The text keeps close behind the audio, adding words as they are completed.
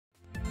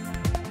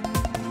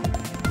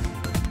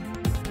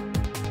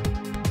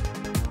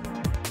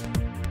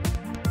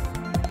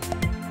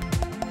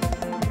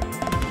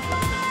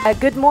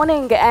Good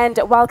morning and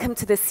welcome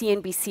to the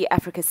CNBC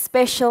Africa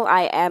Special.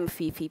 I am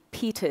Fifi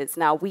Peters.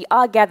 Now, we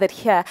are gathered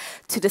here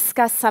to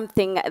discuss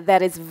something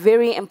that is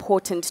very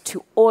important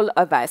to all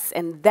of us,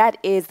 and that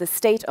is the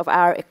state of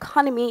our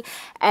economy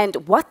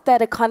and what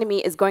that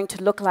economy is going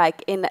to look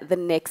like in the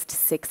next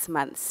 6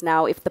 months.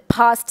 Now, if the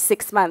past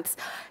 6 months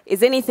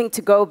is anything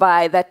to go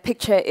by, that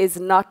picture is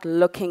not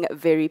looking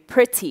very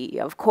pretty.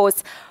 Of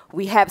course,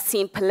 we have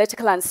seen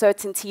political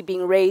uncertainty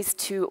being raised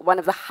to one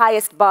of the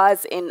highest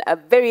bars in a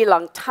very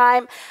long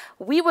time.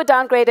 We were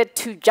downgraded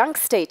to junk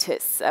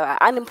status.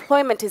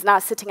 Unemployment is now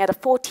sitting at a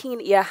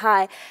 14-year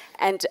high,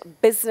 and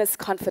business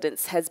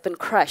confidence has been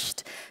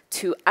crushed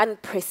to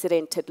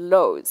unprecedented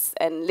lows.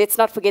 And let's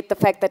not forget the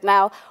fact that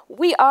now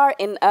we are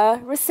in a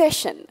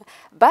recession.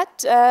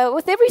 But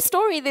with every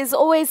story, there's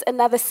always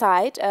another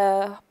side,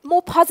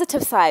 more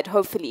positive side,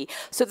 hopefully.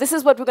 So this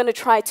is what we're going to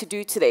try to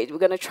do today. We're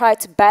going to try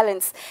to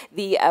balance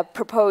the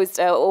proposed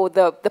or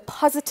the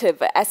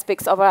positive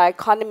aspects of our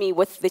economy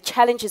with the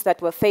challenges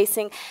that we're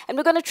facing. And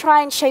we're going to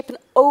try and shape an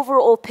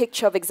overall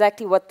picture of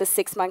exactly what the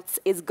 6 months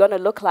is going to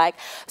look like,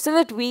 so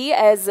that we,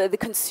 as the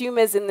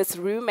consumers in this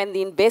room and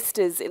the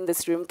investors in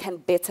this room, can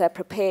better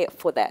prepare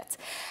for that.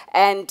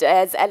 And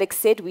as Alex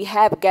said, we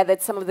have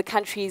gathered some of the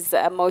country's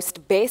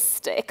most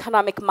best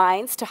economic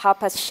minds to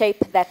help us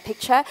shape that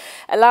picture.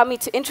 Allow me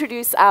to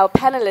introduce our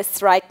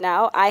panelists right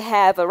now. I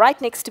have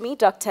right next to me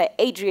Dr.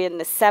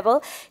 Adrian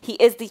Saville. He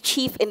is the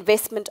Chief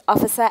Investment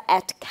Officer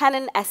at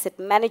Cannon Asset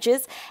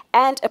Managers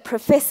and a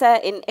professor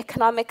in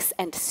economics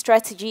and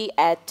strategy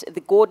at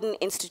the Gordon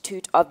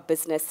Institute of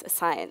Business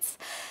Science.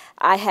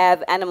 I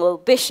have Annabel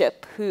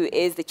Bishop, who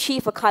is the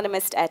Chief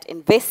Economist at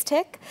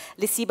Investec,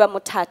 Lesiba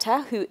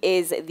Mothata, who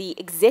is the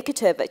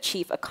Executive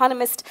Chief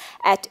Economist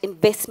at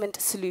Investment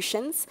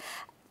Solutions,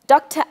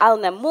 Dr.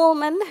 Elna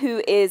Moolman,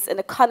 who is an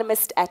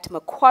economist at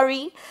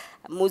Macquarie,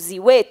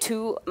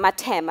 Muziwethu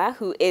Mathema,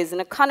 who is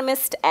an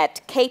economist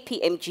at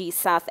KPMG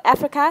South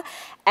Africa,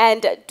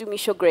 and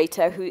Tumisho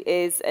Grater, who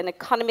is an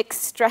economic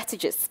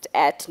strategist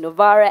at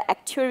Novare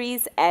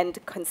Actuaries and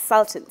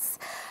Consultants.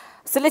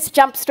 So let's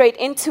jump straight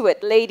into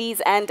it,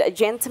 ladies and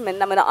gentlemen.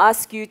 I'm going to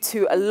ask you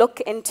to look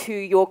into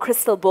your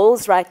crystal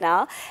balls right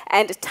now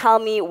and tell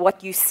me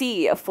what you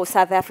see for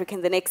South Africa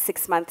in the next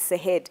 6 months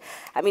ahead.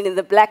 I mean, in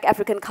the Black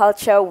African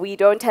culture, we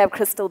don't have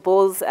crystal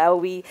balls.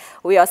 We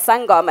are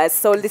sangomas.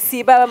 So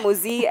Lesiba,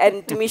 Muzi,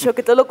 and Tumisho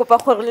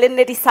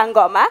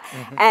sangoma,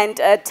 and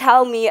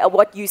tell me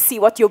what you see,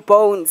 what your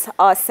bones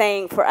are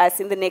saying for us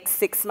in the next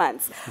 6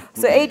 months.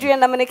 So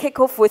Adrian, I'm going to kick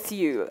off with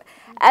you.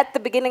 At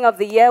the beginning of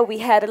the year, we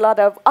had a lot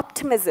of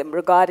optimism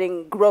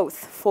regarding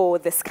growth for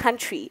this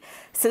country.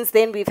 Since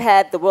then, we've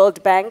had the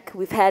World Bank,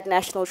 we've had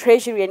National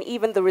Treasury, and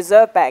even the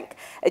Reserve Bank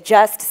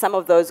adjust some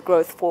of those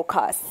growth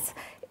forecasts.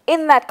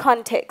 In that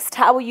context,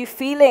 how are you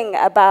feeling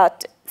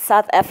about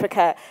South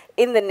Africa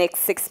in the next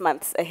 6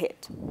 months ahead?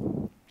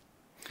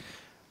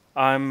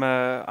 I'm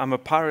a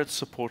Pirates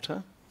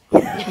supporter.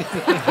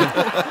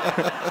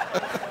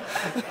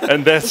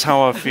 And that's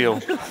how I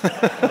feel.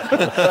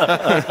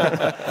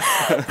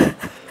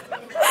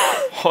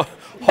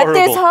 But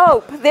there's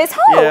hope. There's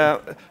hope. Yeah.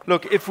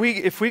 Look, if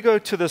we go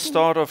to the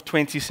start of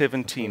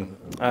 2017,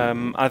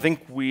 I think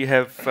we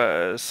have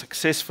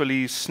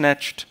successfully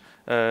snatched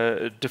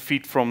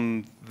defeat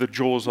from the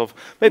jaws of,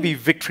 maybe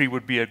victory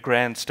would be a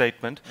grand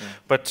statement,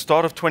 but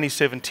start of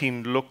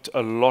 2017 looked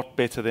a lot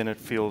better than it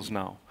feels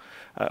now.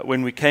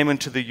 When we came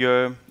into the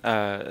year,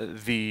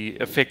 the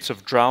effects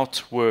of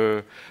drought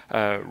were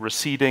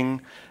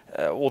receding.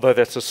 Although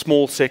that's a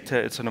small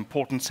sector, it's an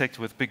important sector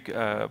with big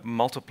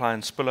multiply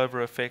and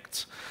spillover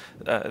effects.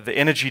 The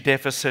energy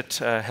deficit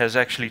has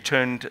actually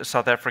turned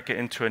South Africa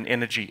into an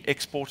energy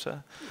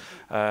exporter.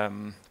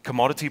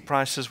 Commodity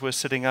prices were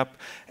sitting up.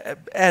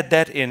 Add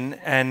that in,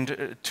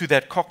 and to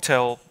that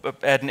cocktail,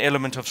 add an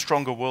element of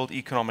stronger world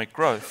economic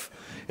growth.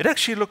 It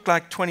actually looked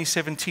like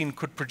 2017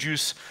 could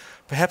produce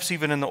perhaps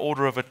even in the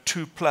order of a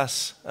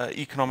 2+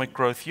 economic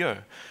growth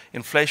year.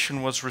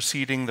 Inflation was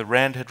receding, the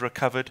rand had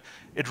recovered.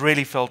 It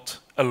really felt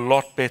a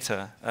lot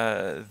better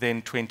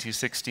than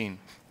 2016.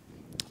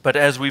 But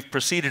as we've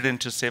proceeded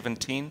into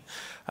 17,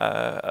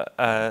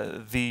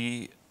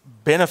 the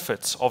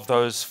benefits of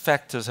those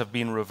factors have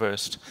been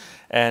reversed.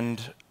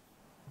 And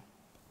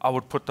I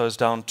would put those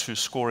down to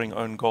scoring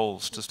own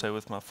goals, to stay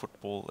with my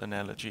football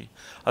analogy.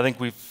 I think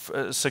we've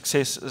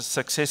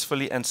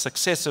successfully and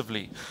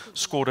successively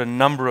scored a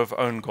number of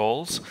own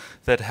goals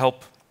that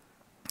help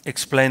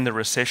explain the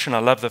recession. I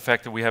love the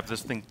fact that we have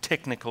this thing,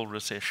 technical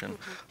recession.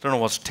 I don't know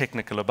what's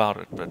technical about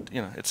it, but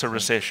you know, it's a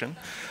recession.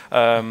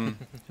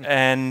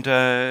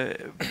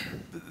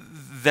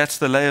 That's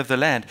the lay of the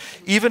land.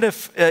 Even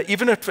if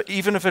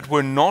it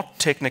were not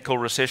technical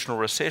recession or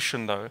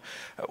recession, though,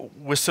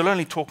 we're still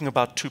only talking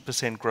about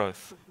 2%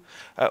 growth,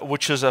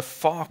 which is a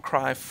far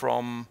cry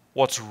from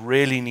what's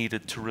really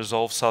needed to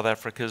resolve South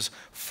Africa's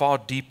far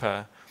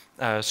deeper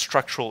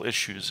structural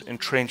issues: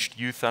 entrenched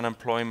youth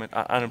unemployment,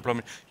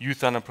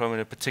 youth unemployment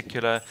in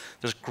particular.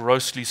 This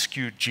grossly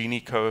skewed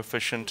Gini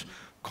coefficient,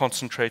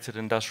 concentrated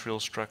industrial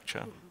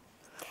structure.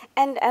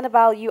 And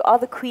Annabel, you are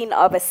the queen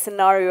of a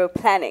scenario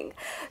planning.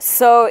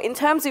 So in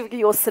terms of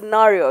your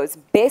scenarios,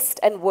 best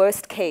and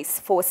worst case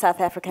for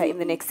South Africa in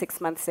the next 6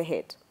 months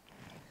ahead?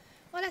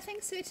 Well, I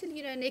think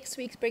certainly, next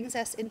week brings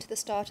us into the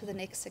start of the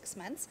next 6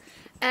 months.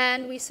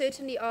 And we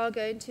certainly are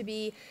going to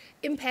be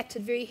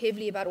impacted very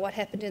heavily about what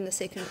happened in the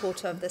second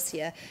quarter of this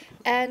year.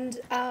 And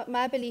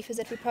my belief is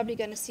that we're probably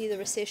going to see the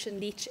recession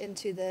leach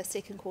into the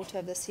second quarter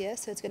of this year.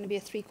 So it's going to be a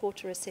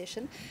three-quarter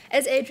recession.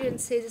 As Adrian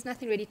says, there's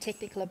nothing really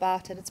technical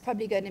about it. It's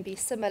probably going to be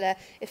similar,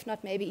 if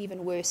not maybe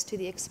even worse, to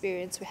the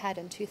experience we had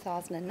in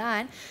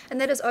 2009.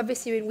 And that is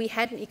obviously when we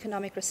had an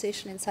economic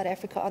recession in South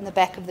Africa on the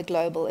back of the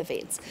global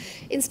events.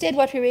 Instead,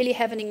 what we're really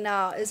happening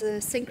now is a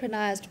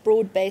synchronized,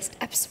 broad-based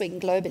upswing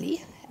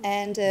globally,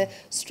 and a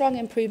strong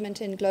improvement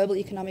in global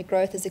economic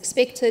growth is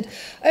expected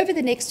over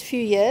the next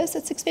few years.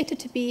 It's expected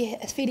to be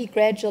fairly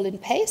gradual in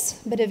pace,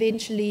 but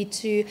eventually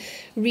to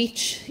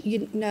reach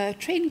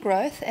trend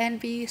growth and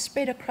be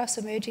spread across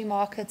emerging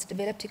markets,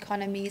 developed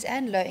economies,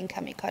 and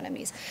low-income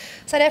economies.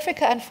 South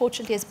Africa,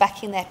 unfortunately, is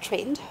backing that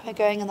trend. We're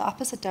going in the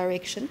opposite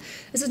direction.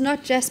 This is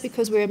not just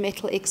because we're a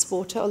metal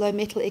exporter, although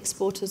metal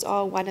exporters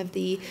are one of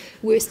the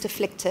worst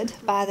afflicted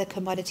by the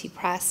commodity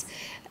prices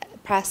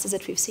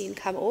that we've seen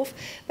come off.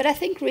 But I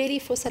think really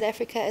for South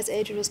Africa, as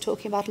Adrian was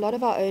talking about, a lot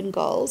of our own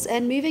goals.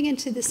 And moving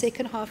into the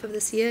second half of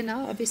this year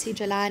now, obviously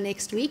July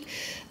next week,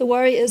 the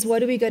worry is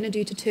what are we going to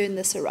do to turn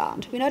this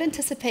around? We're not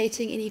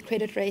anticipating any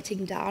credit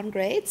rating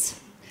downgrades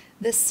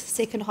this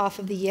second half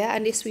of the year,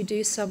 unless we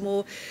do some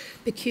more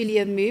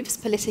peculiar moves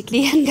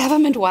politically and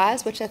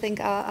government-wise, which I think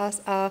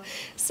our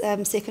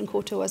second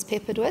quarter was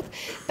peppered with.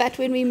 But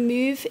when we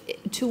move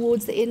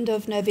towards the end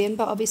of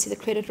November, obviously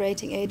the credit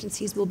rating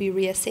agencies will be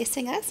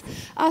reassessing us.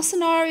 Our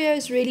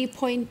scenarios really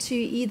point to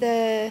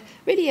either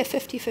really a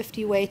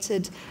 50-50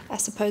 weighted, I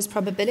suppose,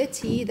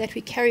 probability that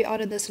we carry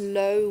on in this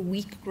low,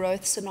 weak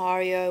growth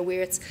scenario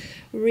where it's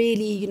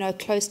really,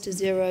 close to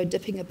zero,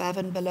 dipping above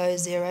and below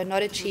zero,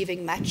 not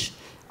achieving much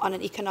on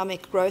an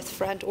economic growth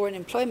front or an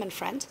employment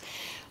front.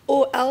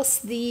 Or else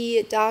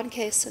the down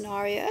case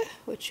scenario,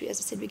 which,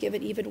 as I said, we give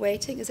an even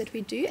weighting, is that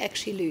we do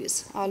actually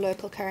lose our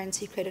local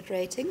currency credit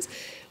ratings.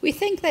 We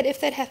think that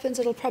if that happens,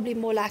 it'll probably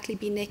more likely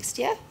be next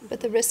year,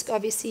 but the risk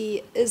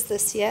obviously is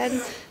this year.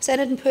 And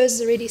Standard & Poor's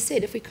has already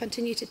said if we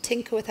continue to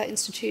tinker with our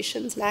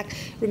institutions, like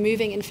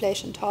removing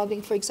inflation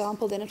targeting, for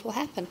example, then it will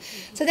happen.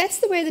 So that's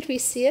the way that we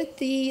see it.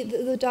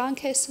 The down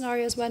case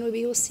scenario is one where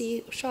we will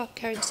see sharp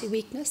currency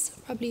weakness,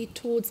 probably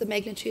towards the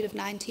magnitude of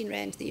 19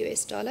 Rand to the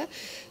US dollar,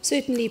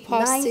 certainly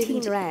past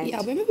 19 Rand. Yeah,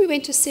 remember we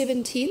went to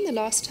 17 the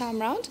last time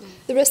round?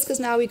 The risk is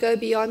now we go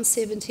beyond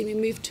 17, we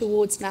move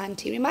towards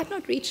 19. We might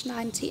not reach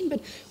 19, but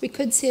we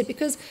could see it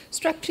because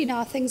structurally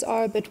now things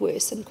are a bit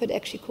worse and could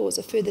actually cause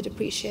a further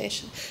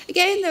depreciation.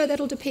 Again, though,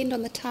 that'll depend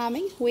on the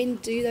timing. When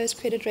do those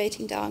credit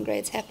rating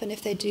downgrades happen,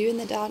 if they do, in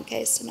the down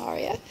case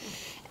scenario?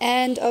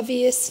 And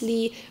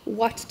obviously,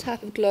 what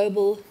type of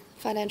global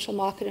financial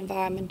market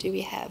environment do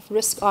we have,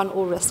 risk on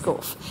or risk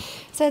off?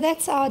 So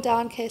that's our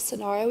down case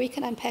scenario. We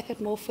can unpack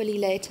it more fully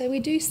later. We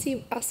do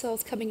see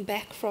ourselves coming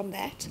back from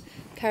that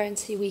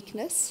currency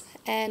weakness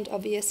and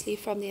obviously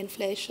from the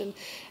inflation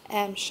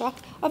shock.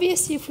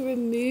 Obviously, if we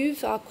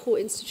remove our core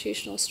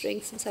institutional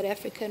strengths in South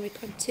Africa and we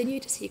continue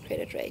to see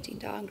credit rating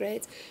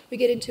downgrades, we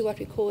get into what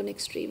we call an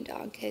extreme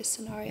down case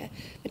scenario.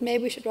 But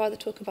maybe we should rather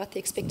talk about the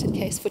expected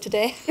case for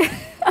today.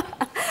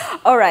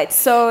 All right,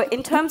 so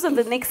in terms of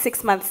the next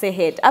 6 months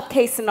ahead, up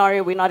case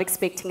scenario, we're not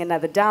expecting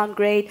another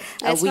downgrade.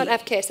 That's not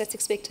up case, that's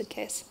expected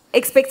case.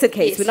 Expected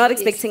case. Yes, we're not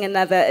expecting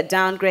another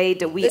downgrade.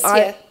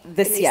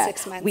 This year.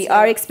 6 months, we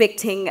are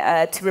expecting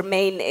to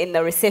remain in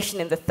a recession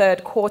in the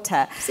third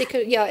quarter.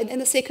 In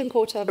the second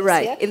quarter of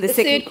this year. In the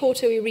third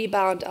quarter, we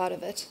rebound out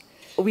of it.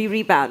 We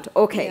rebound.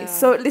 Okay. Yeah.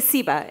 So,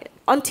 Lesiba,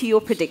 on to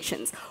your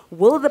predictions.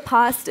 Will the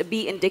past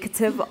be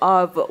indicative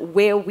of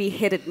where we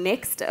headed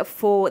next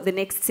for the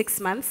next 6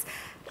 months?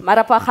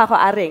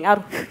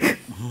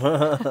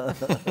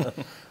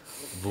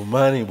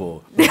 Bumani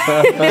bo.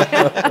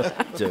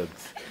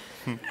 Jokes.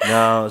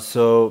 Now,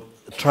 so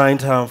trying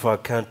time for our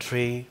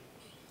country.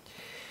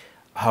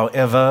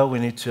 However, we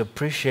need to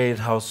appreciate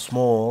how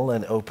small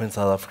and open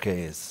South Africa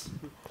is,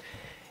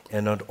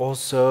 and not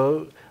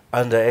also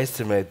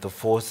underestimate the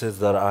forces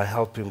that are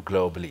helping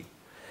globally.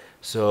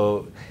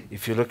 So,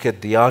 if you look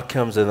at the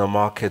outcomes in the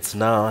markets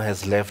now,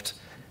 has left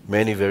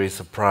many very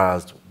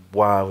surprised.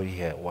 Why are we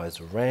here? Why is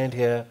the rand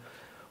here?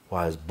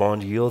 Why is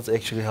bond yields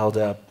actually held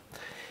up?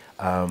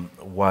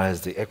 Why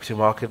has the equity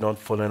market not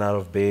fallen out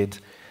of bed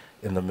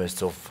in the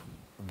midst of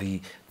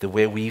the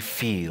way we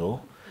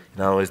feel?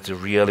 Now is the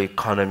real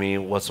economy,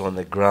 what's on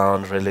the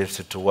ground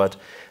relative to what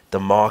the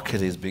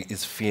market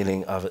is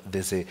feeling.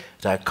 There's a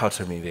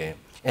dichotomy there.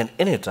 And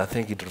in it, I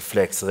think it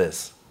reflects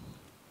this.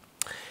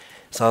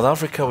 South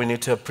Africa, we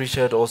need to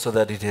appreciate also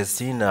that it has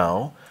seen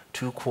now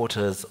 2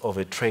 quarters of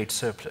a trade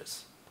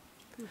surplus.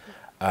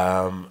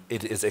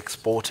 It is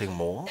exporting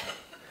more.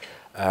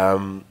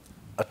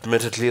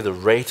 Admittedly, the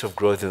rate of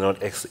growth in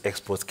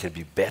exports can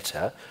be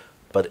better,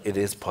 but it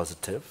is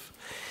positive.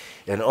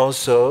 And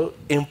also,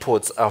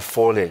 imports are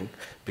falling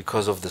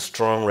because of the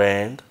strong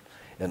rand,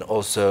 and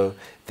also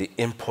the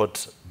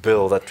import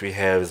bill that we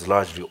have is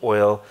largely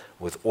oil.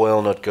 With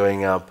oil not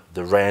going up,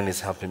 the rand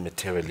is helping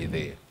materially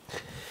there.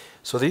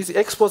 So these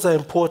exports are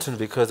important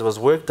because there was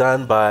work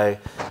done by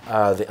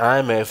the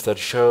IMF that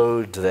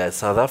showed that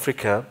South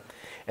Africa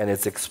and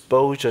its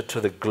exposure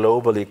to the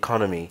global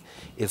economy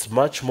is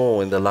much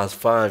more in the last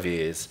 5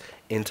 years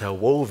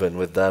interwoven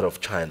with that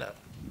of China.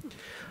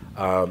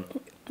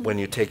 When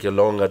you take a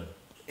longer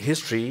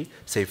history,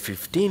 say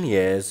 15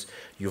 years,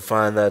 you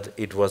find that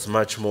it was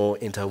much more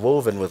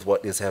interwoven with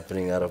what is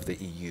happening out of the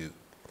EU.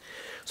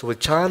 So with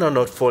China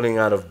not falling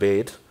out of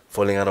bed,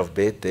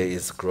 there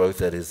is growth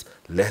that is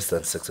less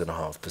than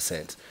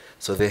 6.5%.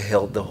 So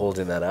they're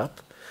holding that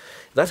up.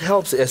 That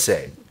helps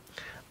SA.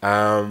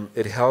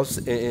 It helps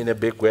in a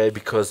big way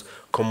because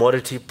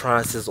commodity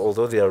prices,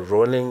 although they are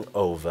rolling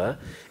over,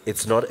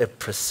 it's not a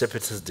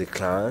precipitous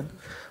decline.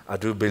 I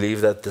do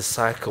believe that the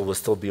cycle will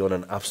still be on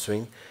an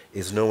upswing.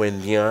 It's nowhere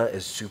near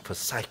a super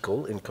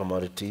cycle in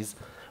commodities,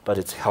 but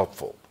it's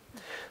helpful.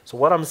 So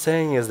what I'm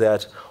saying is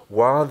that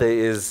while there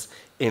is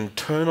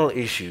internal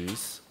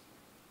issues,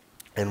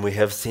 and we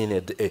have seen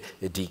a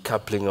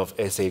decoupling of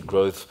SA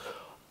growth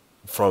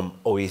from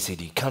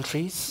OECD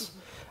countries,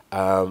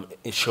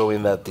 it's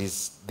showing that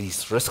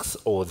these risks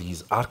or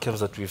these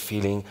outcomes that we're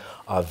feeling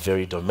are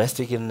very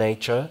domestic in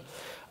nature.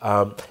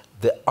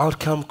 The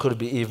outcome could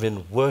be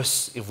even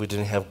worse if we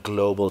didn't have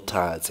global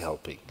tides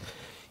helping.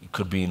 It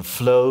could be in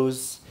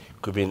flows,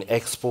 it could be in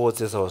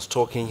exports, as I was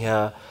talking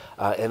here.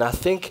 And I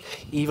think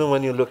even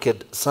when you look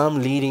at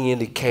some leading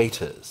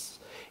indicators,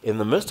 in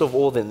the midst of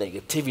all the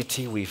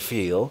negativity we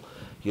feel,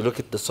 you look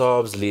at the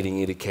SARB's leading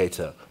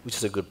indicator, which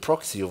is a good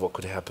proxy of what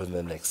could happen in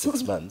the next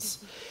 6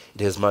 months.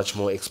 It has much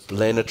more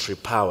explanatory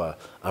power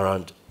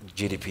around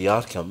GDP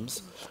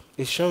outcomes.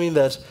 It's showing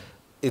that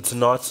it's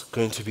not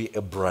going to be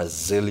a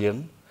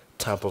Brazilian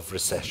type of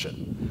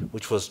recession,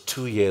 which was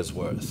 2 years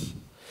worth.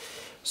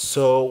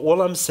 So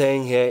all I'm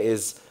saying here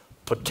is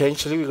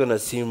potentially we're going to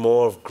see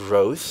more of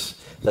growth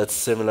that's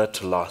similar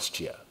to last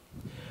year.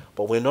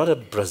 But we're not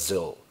at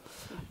Brazil.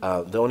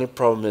 The only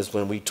problem is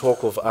when we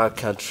talk of our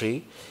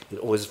country, it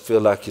always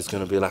feels like it's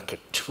going to be like a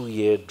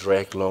 2-year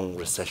drag-long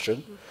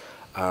recession.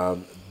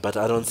 But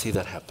I don't see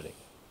that happening.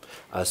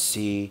 I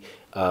see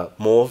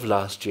more of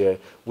last year,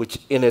 which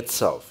in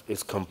itself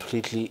is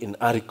completely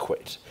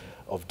inadequate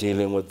of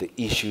dealing with the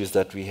issues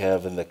that we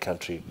have in the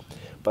country.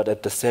 But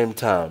at the same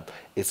time,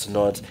 it's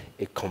not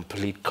a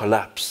complete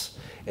collapse,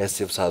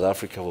 as if South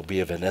Africa will be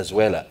a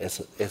Venezuela,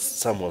 as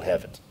some will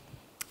have it.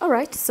 All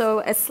right, so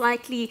a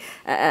slightly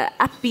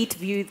upbeat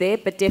view there,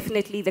 but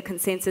definitely the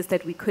consensus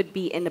that we could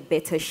be in a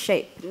better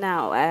shape.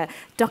 Now,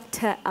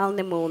 Dr.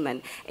 Elna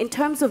Moolman, in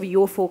terms of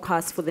your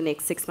forecast for the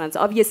next 6 months,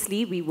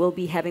 obviously we will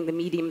be having the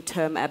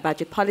medium-term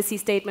budget policy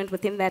statement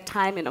within that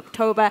time in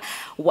October.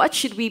 What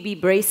should we be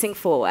bracing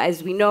for?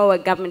 As we know, a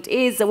government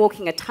is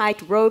walking a tight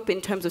rope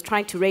in terms of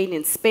trying to rein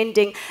in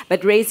spending,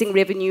 but raising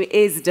revenue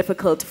is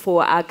difficult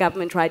for our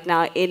government right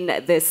now in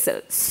this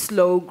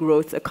slow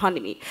growth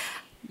economy.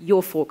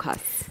 Your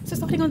forecasts? So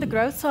starting on the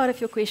growth side of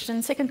your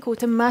question, second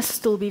quarter must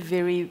still be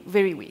very,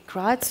 very weak,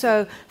 right?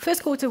 So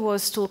first quarter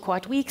was still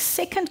quite weak.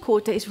 Second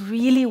quarter is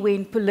really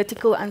when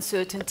political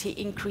uncertainty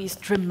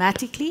increased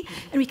dramatically,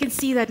 and we can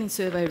see that in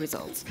survey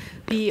results.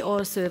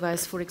 BR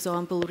surveys, for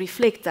example,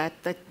 reflect that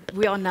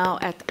we are now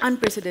at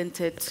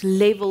unprecedented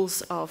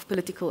levels of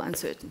political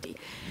uncertainty.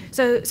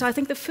 So I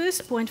think the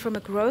first point from a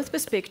growth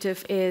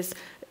perspective is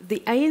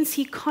the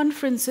ANC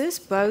conferences,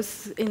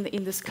 both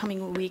in this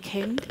coming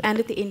weekend and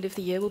at the end of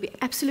the year, will be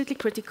absolutely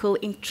critical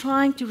in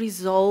trying to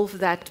resolve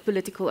that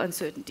political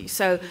uncertainty.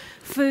 So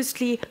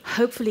firstly,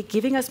 hopefully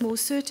giving us more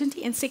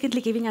certainty, and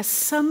secondly, giving us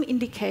some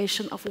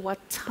indication of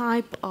what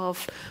type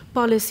of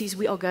policies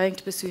we are going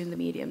to pursue in the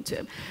medium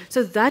term.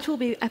 So that will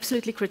be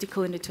absolutely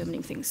critical in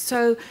determining things.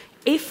 So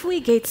if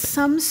we get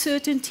some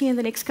certainty in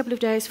the next couple of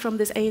days from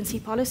this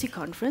ANC policy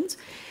conference,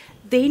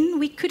 then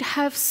we could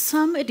have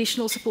some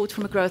additional support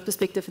from a growth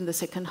perspective in the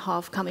second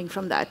half coming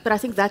from that. But I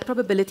think that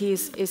probability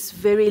is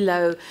very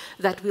low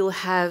that we'll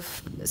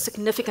have a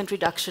significant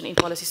reduction in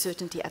policy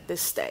certainty at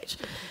this stage.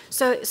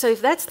 So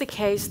if that's the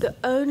case, the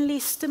only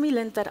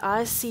stimulant that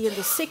I see in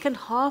the second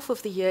half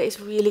of the year is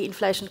really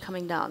inflation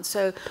coming down.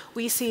 So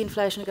we see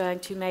inflation going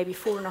to maybe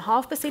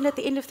 4.5% at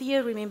the end of the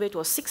year. Remember, it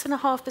was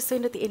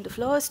 6.5% at the end of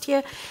last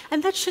year.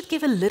 And that should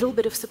give a little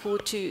bit of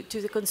support to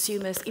the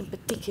consumers in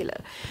particular.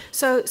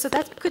 So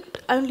that could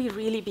only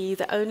really be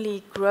the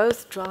only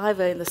growth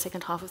driver in the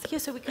second half of the year,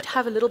 so we could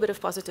have a little bit of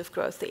positive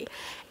growth there.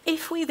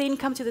 If we then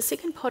come to the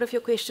second part of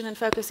your question and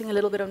focusing a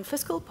little bit on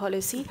fiscal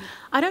policy,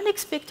 I don't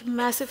expect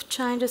massive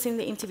changes in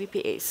the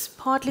NTBPS,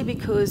 partly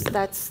because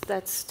that's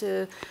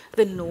the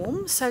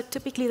norm, so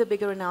typically the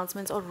bigger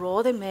announcements are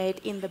rather made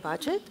in the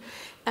budget.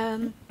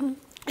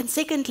 And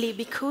secondly,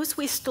 because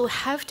we still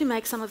have to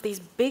make some of these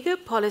bigger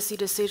policy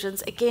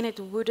decisions, again, it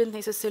wouldn't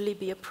necessarily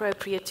be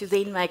appropriate to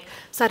then make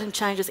sudden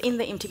changes in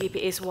the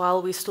MTBPS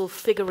while we're still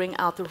figuring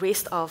out the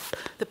rest of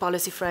the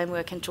policy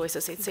framework and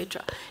choices,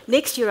 etc.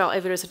 Next year,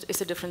 however,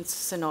 is a different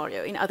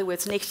scenario. In other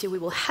words, next year we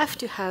will have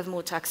to have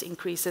more tax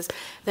increases.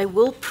 They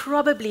will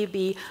probably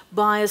be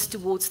biased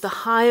towards the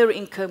higher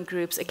income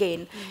groups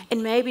again.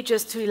 And maybe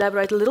just to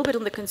elaborate a little bit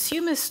on the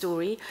consumer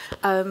story,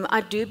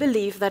 I do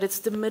believe that it's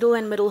the middle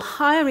and middle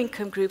higher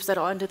income groups that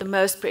are under the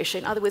most pressure.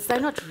 In other words, they're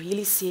not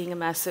really seeing a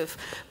massive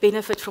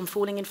benefit from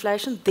falling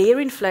inflation. Their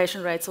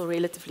inflation rates are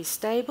relatively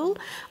stable.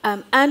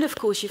 And of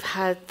course, you've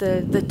had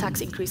the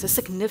tax increases,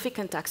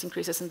 significant tax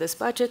increases in this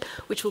budget,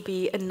 which will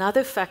be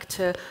another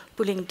factor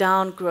pulling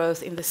down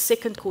growth in the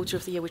second quarter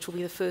of the year, which will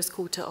be the first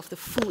quarter of the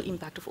full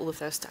impact of all of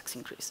those tax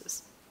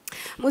increases.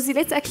 Muzi,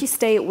 let's actually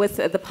stay with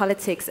the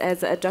politics.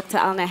 As Dr.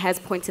 Elna has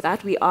pointed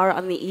out, we are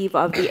on the eve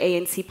of the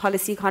ANC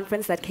policy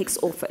conference that kicks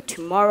off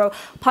tomorrow.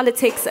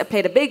 Politics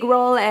played a big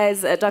role,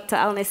 as Dr.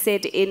 Elna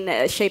said,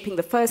 in shaping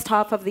the first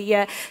half of the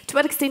year. To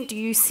what extent do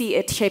you see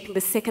it shaping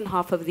the second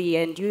half of the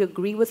year? And do you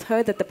agree with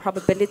her that the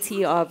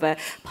probability of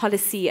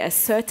policy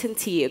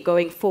certainty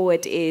going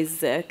forward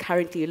is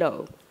currently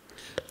low?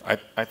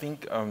 I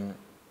think,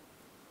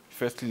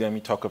 firstly, let me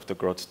talk of the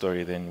growth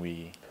story,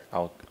 then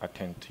I'll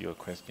attend to your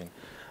question.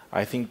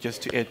 I think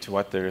just to add to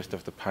what the rest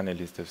of the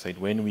panelists have said,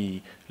 when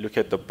we look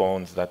at the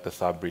bonds that the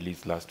SARB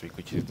released last week,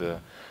 which is the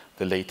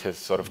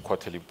latest sort of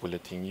quarterly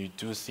bulletin, you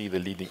do see the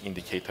leading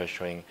indicator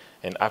showing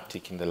an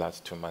uptick in the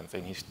last 2 months.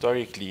 And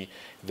historically,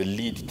 the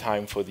lead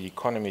time for the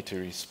economy to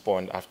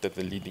respond after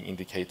the leading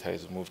indicator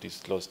has moved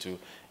is close to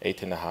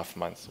 8.5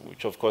 months,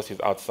 which of course is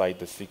outside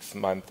the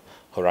 6-month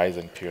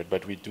horizon period.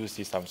 But we do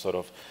see some sort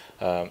of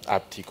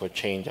uptick or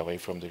change away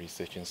from the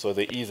recession. So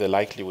there is a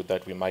likelihood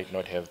that we might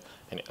not have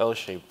an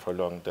L-shaped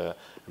prolonged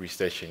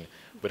recession.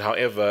 But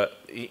however,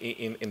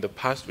 in the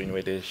past, when we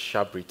had a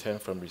sharp return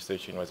from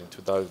recession was in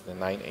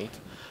 2009-8,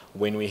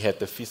 when we had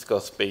the fiscal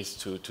space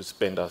to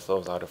spend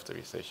ourselves out of the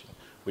recession.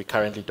 We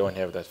currently don't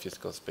have that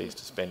fiscal space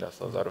to spend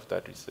ourselves out of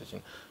that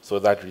recession. So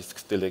that risk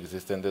still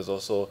exists. And there's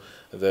also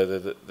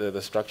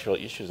the structural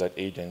issues that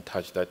Adrian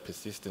touched that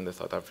persist in the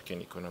South African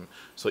economy.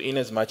 So in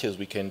as much as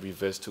we can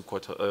reverse to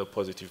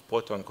positive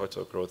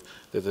quarter-on-quarter growth,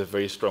 there's a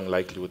very strong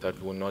likelihood that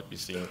we will not be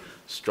seeing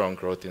strong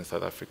growth in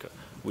South Africa,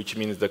 which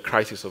means the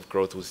crisis of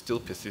growth will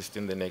still persist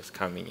in the next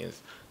coming years.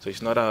 So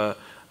it's not a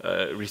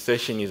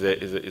recession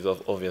is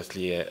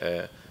obviously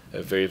a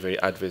very, very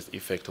adverse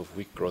effect of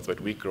weak growth, but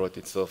weak growth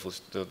itself,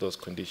 those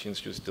conditions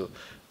should still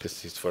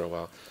persist for a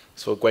while.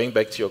 So going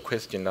back to your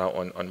question now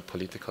on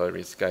political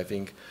risk, I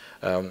think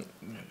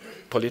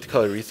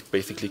political risk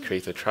basically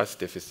creates a trust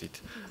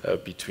deficit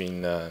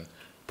between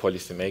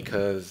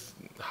policymakers,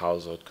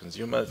 household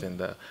consumers, and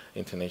the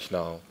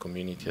international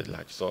community at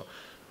large. So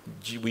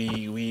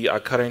we are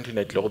currently in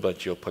a global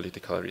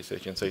geopolitical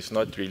recession, so it's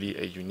not really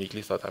a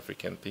uniquely South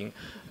African thing,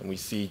 and we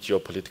see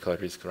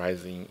geopolitical risk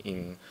rising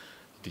in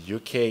the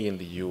UK, in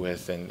the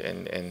US, and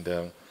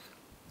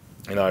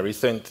in our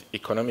recent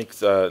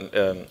economics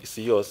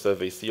CEO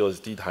survey, CEOs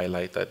did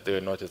highlight that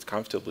they're not as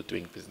comfortable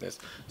doing business,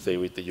 say,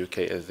 with the UK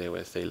as they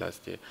were, say,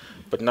 last year.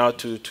 But now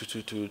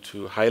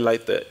to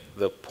highlight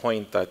the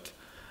point that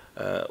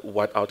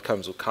what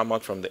outcomes will come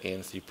out from the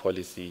ANC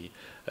policy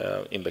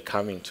in the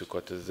coming 2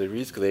 quarters, the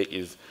risk there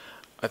is,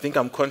 I think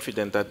I'm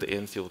confident that the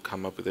ANC will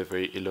come up with a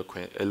very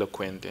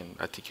eloquent and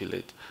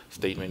articulate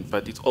statement,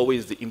 but it's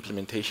always the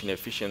implementation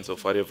efficiency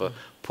of whatever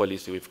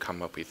policy we've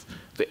come up with.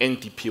 The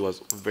NDP was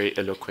very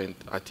eloquent,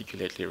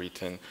 articulately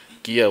written.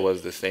 GEAR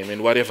was the same,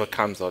 and whatever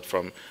comes out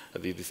from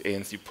this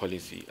ANC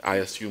policy, I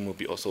assume will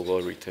be also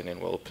well written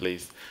and well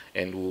placed,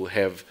 and will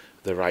have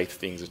the right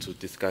things to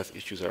discuss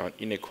issues around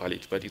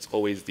inequality, but it's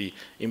always the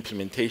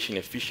implementation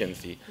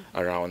efficiency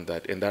around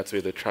that, and that's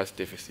where the trust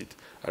deficit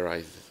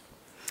arises.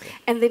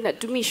 And then,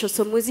 Tumisho,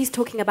 so Muzi's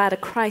talking about a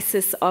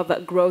crisis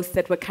of growth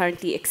that we're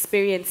currently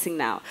experiencing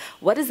now.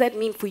 What does that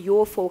mean for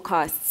your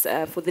forecasts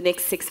for the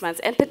next 6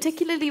 months, and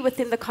particularly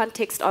within the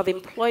context of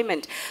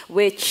employment,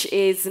 which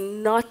is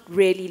not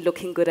really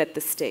looking good at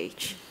this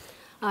stage?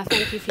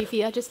 Thank you,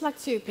 Fifi. I'd just like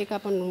to pick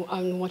up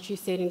on what you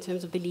said in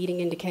terms of the leading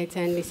indicator,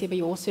 and Lesiba,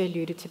 you also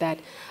alluded to that.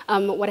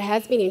 What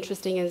has been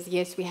interesting is,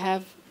 yes, we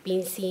have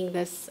been seeing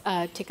this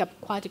tick up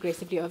quite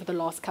aggressively over the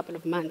last couple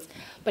of months.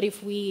 But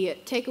if we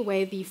take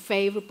away the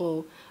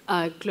favorable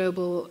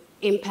global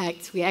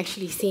impacts, we're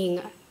actually seeing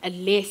a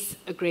less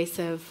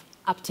aggressive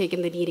uptake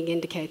in the leading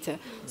indicator.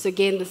 So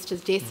again, this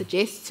just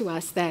suggests to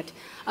us that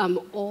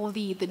all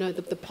the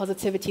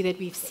positivity that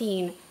we've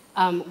seen,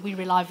 we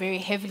rely very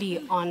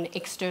heavily on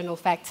external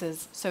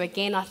factors. So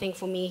again, I think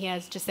for me here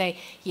is to say,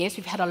 yes,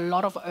 we've had a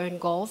lot of own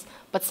goals,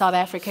 but South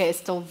Africa is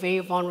still very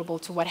vulnerable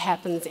to what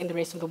happens in the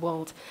rest of the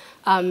world.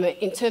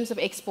 In terms of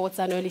exports,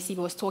 I know Lesiba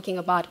was talking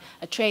about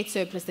a trade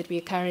surplus that we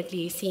are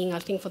currently seeing. I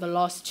think for the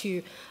last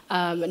 2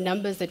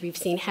 numbers that we've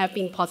seen have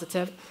been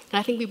positive. And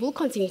I think we will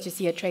continue to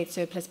see a trade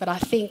surplus, but I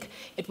think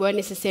it won't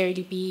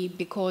necessarily be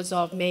because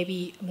of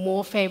maybe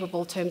more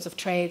favorable terms of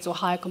trades or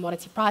higher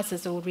commodity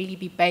prices. It will really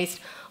be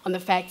based on the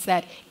fact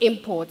that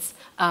imports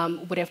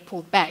would have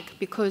pulled back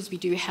because we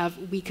do have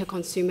weaker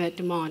consumer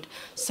demand.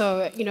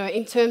 So,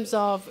 in terms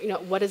of,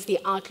 what is the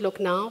outlook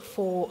now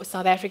for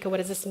South Africa? What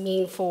does this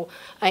mean for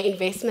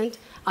investment?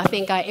 I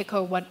think I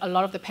echo what a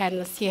lot of the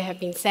panelists here have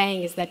been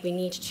saying, is that we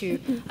need to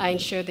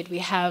ensure that we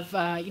have,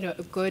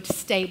 good,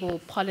 stable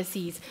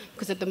policies,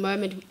 because at the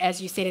moment,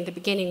 as you said in the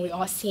beginning, we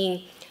are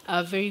seeing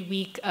a very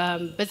weak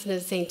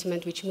business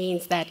sentiment, which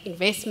means that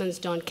investments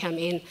don't come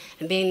in,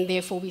 and then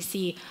therefore we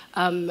see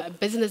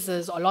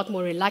businesses are a lot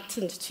more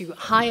reluctant to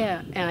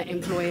hire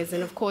employers,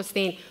 and of course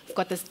then we've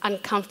got this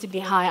uncomfortably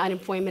high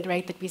unemployment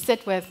rate that we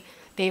sit with.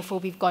 Therefore,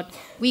 we've got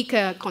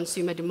weaker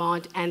consumer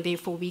demand and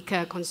therefore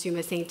weaker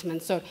consumer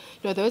sentiment. So,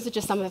 those are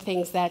just some of the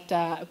things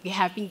that we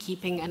have been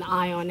keeping an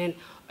eye on. And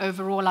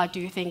overall, I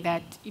do think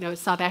that,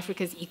 South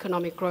Africa's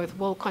economic growth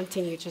will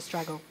continue to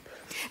struggle.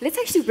 Let's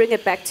actually bring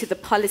it back to the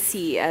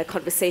policy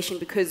conversation,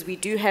 because we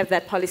do have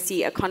that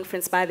policy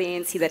conference by the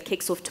ANC that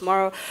kicks off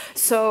tomorrow.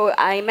 So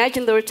I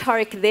imagine the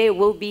rhetoric there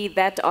will be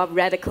that of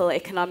radical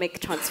economic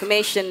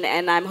transformation,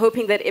 and I'm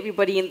hoping that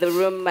everybody in the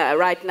room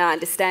right now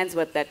understands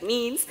what that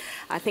means.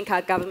 I think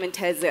our government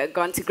has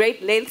gone to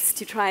great lengths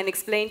to try and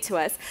explain to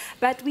us.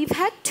 But we've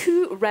had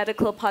two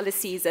radical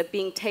policies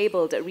being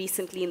tabled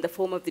recently in the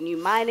form of the new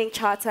mining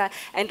charter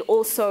and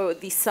also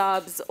the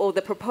SARBs, or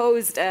the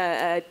proposed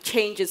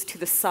changes to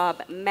the SARB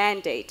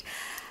mandate.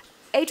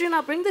 Adrian,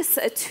 I'll bring this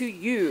to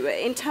you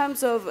in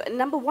terms of,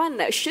 number one,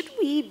 should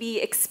we be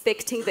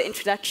expecting the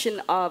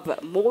introduction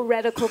of more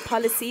radical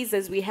policies,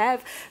 as we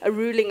have a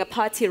ruling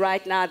party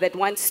right now that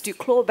wants to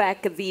claw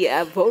back the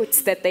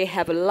votes that they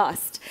have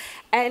lost?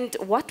 And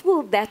what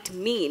will that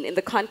mean in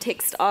the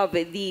context of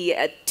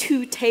the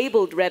two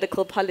tabled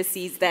radical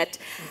policies that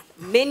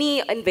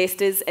many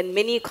investors and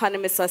many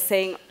economists are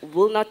saying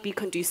will not be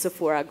conducive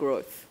for our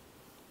growth?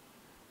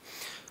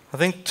 I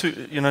think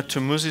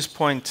to Muzi's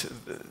point,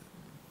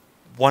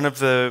 one of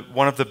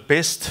the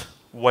best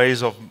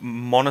ways of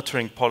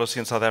monitoring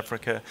policy in South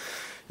Africa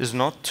is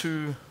not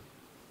to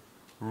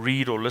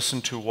read or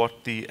listen to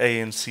what the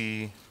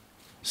ANC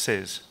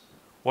says.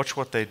 Watch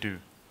what they do.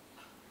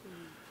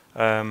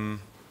 To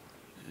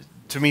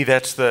me,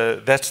 that's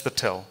the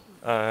tell.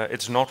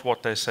 It's not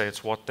what they say;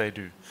 it's what they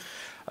do.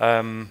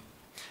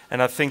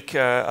 And I think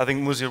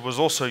Muzi, it was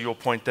also your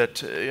point that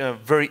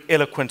very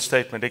eloquent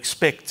statement.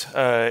 Expect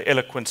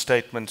eloquent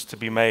statements to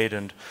be made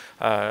and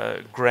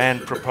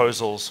grand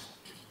proposals.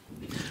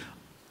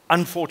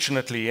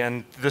 Unfortunately,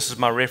 and this is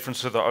my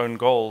reference to their own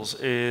goals,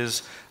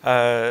 is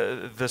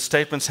the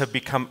statements have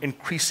become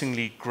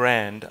increasingly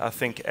grand, I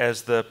think,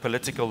 as the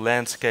political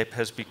landscape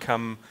has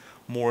become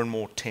more and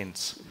more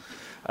tense.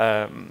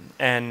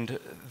 And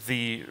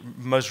the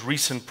most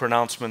recent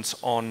pronouncements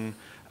on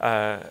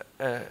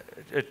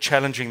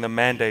challenging the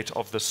mandate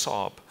of the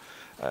SARB,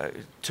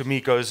 to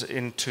me, goes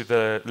into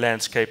the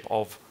landscape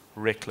of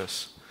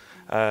reckless.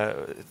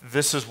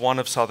 This is one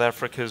of South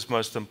Africa's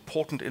most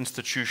important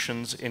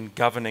institutions in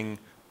governing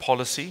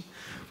policy.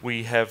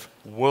 We have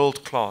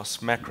world-class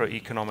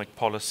macroeconomic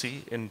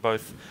policy in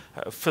both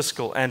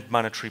fiscal and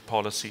monetary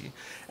policy,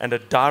 and a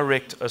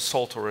direct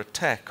assault or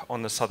attack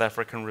on the South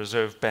African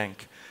Reserve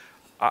Bank.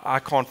 I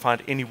can't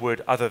find any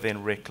word other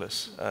than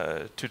reckless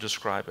to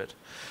describe it.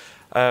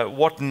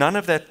 What none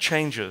of that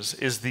changes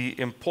is the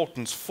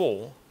importance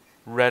for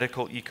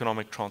radical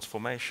economic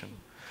transformation.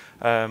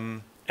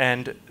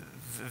 And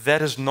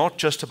that is not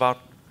just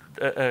about,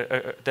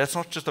 that's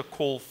not just a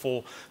call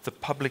for the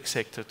public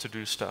sector to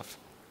do stuff.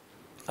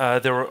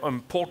 There are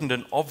important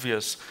and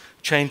obvious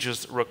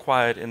changes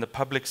required in the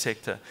public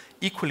sector.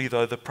 Equally,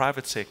 though, the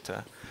private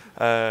sector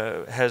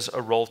has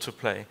a role to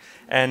play.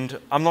 And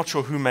I'm not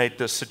sure who made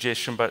this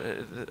suggestion, but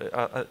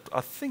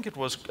I think it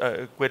was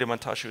Gwede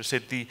Mantashe who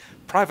said the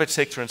private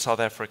sector in South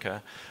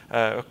Africa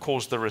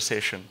caused the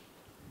recession.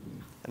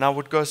 And I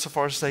would go so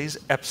far as to say he's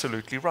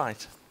absolutely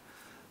right.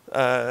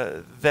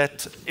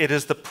 That it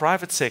is the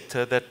private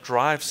sector that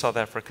drives South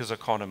Africa's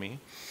economy.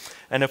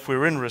 And if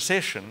we're in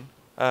recession,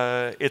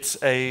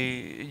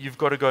 you've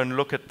got to go and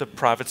look at the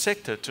private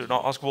sector to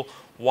not ask, well,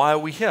 why are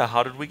we here?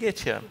 How did we get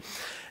here?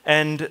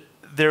 And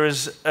there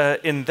is,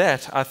 in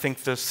that, I think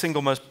the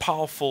single most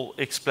powerful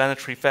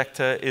explanatory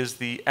factor is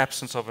the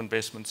absence of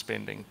investment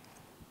spending.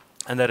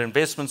 And that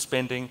investment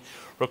spending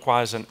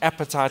requires an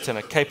appetite and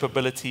a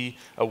capability,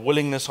 a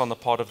willingness on the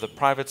part of the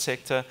private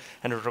sector,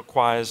 and it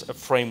requires a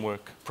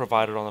framework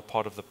provided on the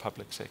part of the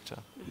public sector.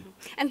 Mm-hmm.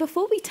 And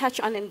before we touch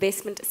on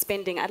investment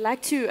spending, I'd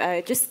like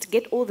to just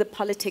get all the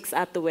politics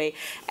out the way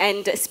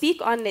and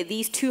speak on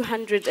these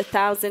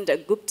 200,000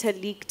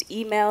 Gupta-leaked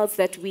emails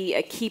that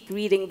we keep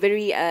reading,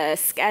 very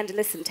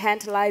scandalous and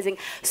tantalizing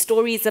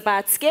stories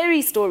about,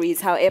 scary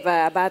stories,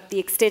 however, about the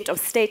extent of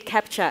state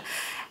capture.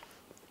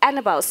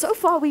 Annabel, so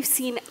far we've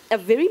seen a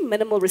very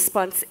minimal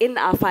response in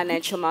our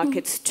financial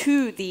markets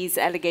to these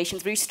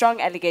allegations, very strong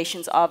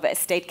allegations of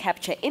state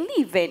capture. In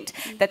the event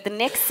that the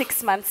next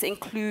 6 months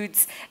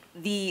includes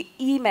the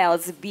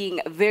emails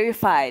being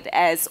verified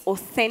as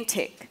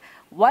authentic,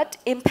 What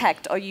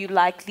impact are you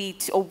likely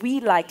to, or we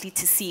likely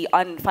to see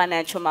on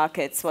financial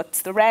markets?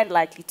 What's the rand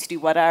likely to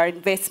do? What are our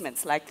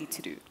investments likely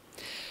to do?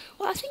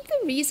 Well, I think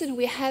the reason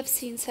we have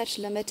seen such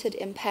limited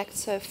impact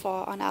so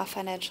far on our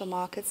financial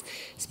markets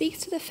speaks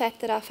to the fact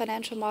that our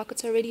financial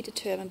markets are already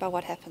determined by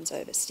what happens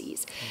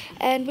overseas.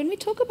 And when we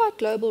talk about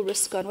global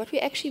risk on, what we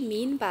actually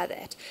mean by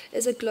that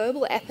is a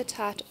global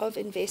appetite of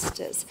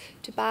investors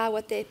to buy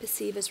what they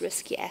perceive as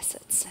risky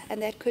assets.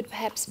 And that could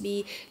perhaps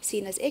be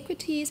seen as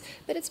equities,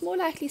 but it's more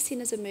likely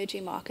seen as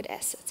emerging market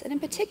assets. And in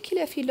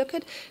particular, if you look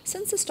at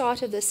since the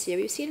start of this year,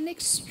 we've seen an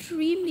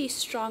extremely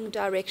strong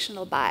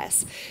directional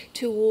bias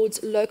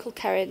towards local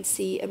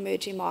currency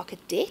emerging market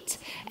debt,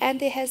 and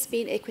there has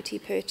been equity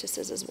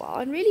purchases as well.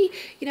 And really,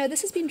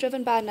 this has been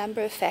driven by a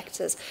number of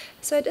factors.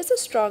 So it is a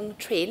strong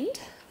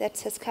trend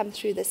that has come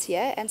through this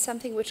year and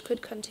something which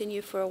could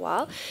continue for a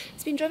while.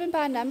 It's been driven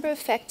by a number of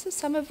factors,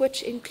 some of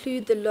which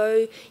include the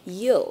low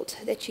yield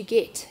that you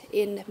get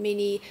in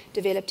many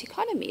developed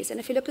economies.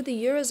 And if you look at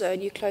the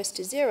Eurozone, you're close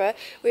to zero,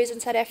 whereas in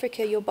South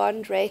Africa, your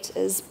bond rate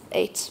is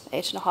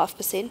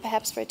 8.5%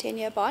 perhaps for a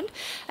 10-year bond.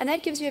 And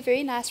that gives you a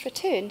very nice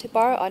return to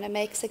borrow on and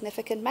make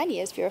significant money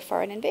as if you're a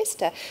foreign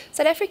investor.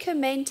 South Africa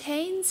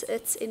maintains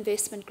its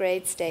investment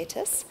grade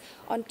status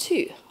on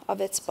two of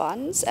its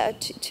bonds,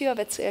 two of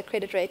its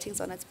credit ratings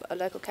on its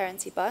local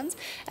currency bonds,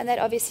 and that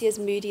obviously is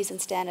Moody's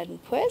and Standard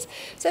 & Poor's.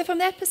 So from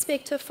that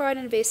perspective, foreign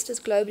investors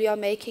globally are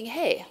making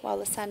hay while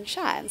the sun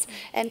shines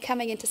and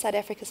coming into South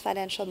Africa's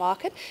financial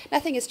market.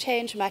 Nothing has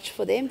changed much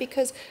for them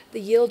because the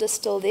yield is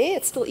still there.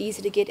 It's still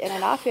easy to get in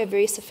and out. We have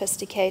very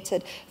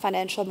sophisticated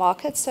financial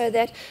markets, so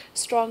that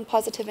strong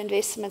positive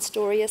investment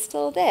story is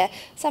still there.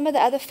 Some of the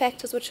other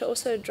factors which are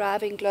also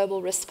driving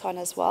global risk on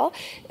as well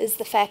is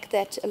the fact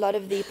that a lot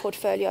of the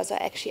portfolios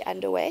are actually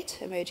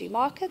underweight emerging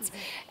markets.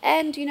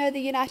 And, the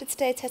United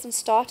States hasn't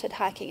started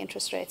hiking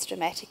interest rates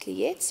dramatically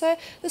yet. So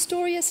the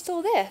story is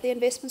still there. The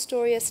investment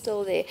story is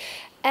still there.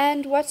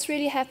 And what's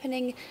really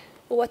happening,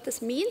 or what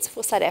this means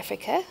for South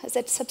Africa, is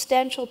that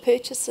substantial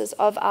purchases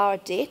of our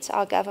debt,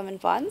 our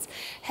government bonds,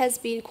 has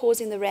been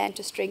causing the rand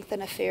to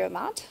strengthen a fair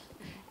amount.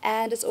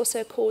 And it's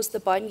also caused the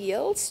bond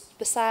yields,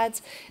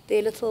 besides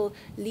their little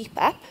leap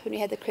up when we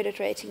had the credit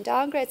rating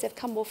downgrades, they've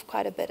come off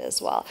quite a bit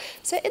as well.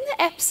 So in the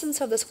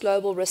absence of this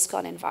global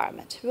risk-on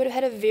environment, we would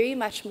have had a very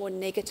much more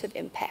negative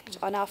impact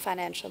on our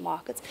financial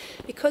markets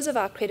because of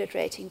our credit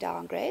rating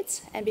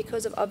downgrades and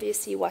because of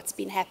obviously what's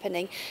been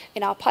happening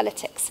in our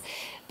politics.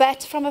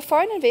 But from a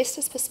foreign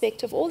investor's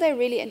perspective, all they're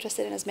really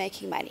interested in is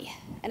making money.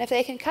 And if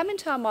they can come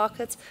into our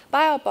markets,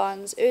 buy our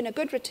bonds, earn a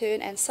good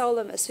return, and sell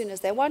them as soon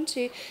as they want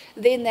to,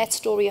 then that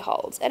story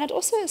holds. And it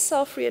also is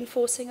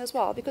self-reinforcing as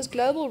well, because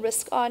global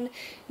risk on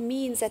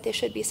means that there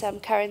should be some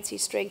currency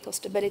strength or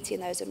stability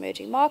in those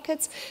emerging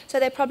markets. So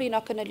they're probably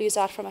not going to lose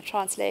out from a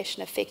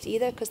translation effect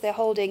either, because they're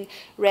holding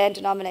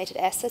rand-denominated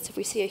assets. If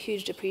we see a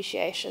huge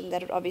depreciation,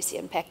 that would obviously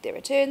impact their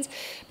returns.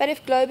 But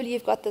if globally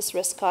you've got this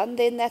risk on,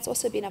 then that's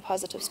also been a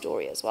positive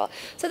story as well.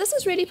 So this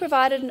has really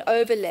provided an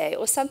overlay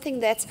or something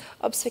that's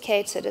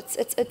obfuscated.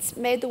 It's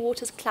made the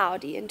waters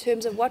cloudy in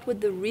terms of what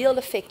would the real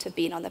effect have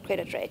been on the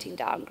credit rating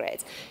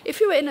downgrades. If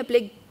you were in a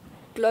big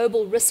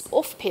global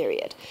risk-off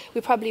period,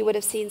 we probably would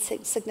have seen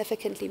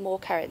significantly more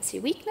currency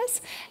weakness,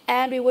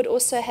 and we would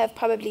also have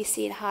probably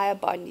seen higher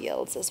bond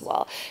yields as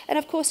well. And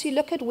of course, you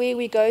look at where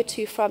we go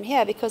to from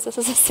here, because this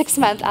is a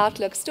 6-month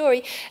outlook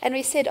story, and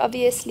we said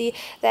obviously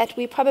that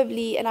we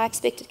probably, in our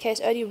expected case,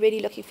 only really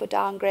looking for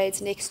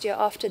downgrades next year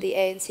after the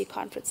ANC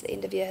conference at the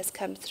end of year has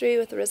come through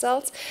with the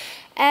results.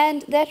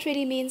 And that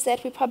really means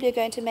that we're probably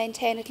going to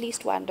maintain at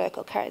least one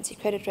local currency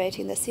credit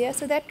rating this year,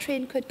 so that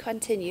trend could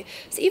continue.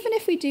 So even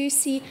if we do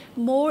see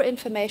more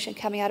information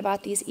coming out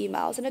about these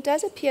emails, and it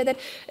does appear that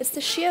it's the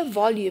sheer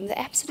volume, the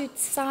absolute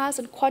size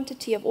and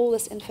quantity of all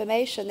this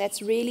information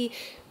that's really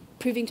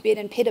proving to be an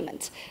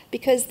impediment,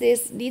 because there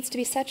needs to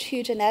be such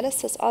huge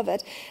analysis of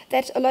it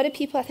that a lot of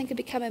people, I think, have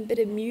become a bit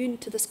immune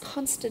to this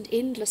constant,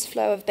 endless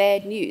flow of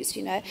bad news,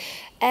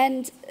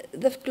 And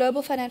the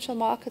global financial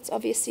markets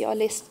obviously are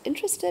less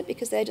interested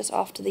because they're just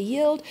after the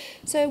yield.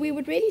 So we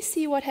would really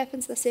see what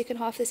happens in the second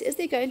half of this. Is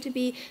there going to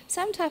be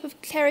some type of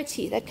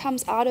clarity that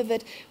comes out of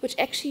it which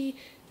actually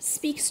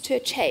speaks to a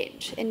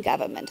change in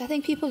government? I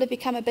think people have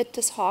become a bit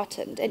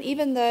disheartened. And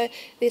even though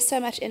there's so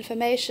much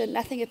information,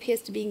 nothing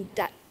appears to be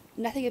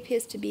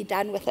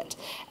done with it.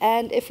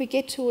 And if we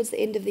get towards the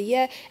end of the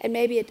year, and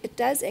maybe it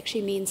does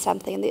actually mean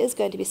something, and there is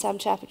going to be some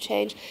type of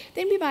change,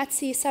 then we might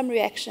see some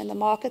reaction in the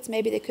markets.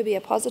 Maybe there could be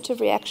a positive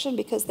reaction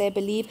because they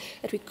believe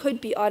that we could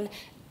be on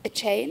a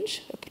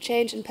change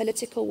in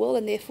political will,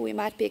 and therefore we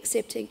might be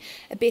accepting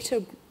a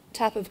better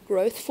type of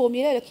growth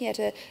formula, looking at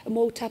a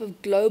more type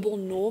of global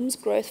norms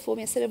growth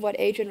formula, instead of what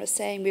Adrian was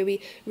saying, where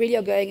we really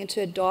are going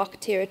into a dark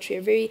territory,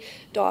 a very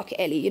dark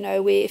alley, you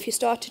know, where if you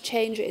start to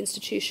change your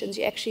institutions,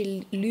 you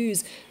actually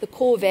lose the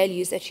core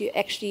values that you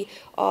actually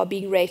are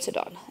being rated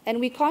on. And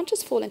we can't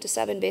just fall into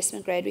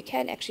sub-investment grade, we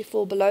can actually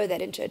fall below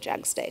that into a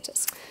junk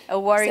status. A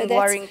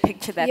worrying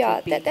picture that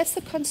would be. That's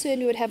the concern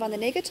we would have on the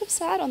negative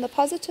side. On the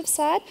positive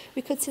side,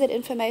 we could see that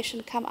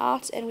information come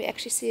out and we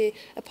actually see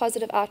a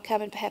positive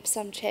outcome and perhaps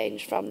some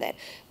change from that.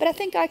 But I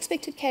think our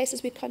expected case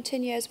is we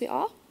continue as we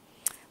are.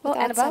 Well,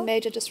 without Annabel? some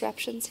major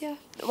disruptions here.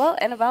 Well,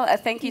 Annabel,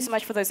 thank you so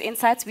much for those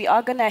insights. We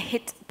are going to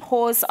hit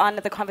pause on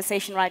the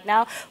conversation right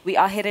now. We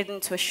are headed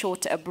into a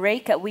short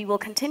break. We will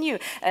continue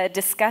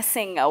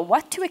discussing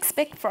what to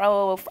expect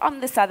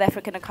from the South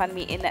African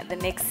economy in the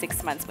next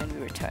 6 months when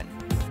we return.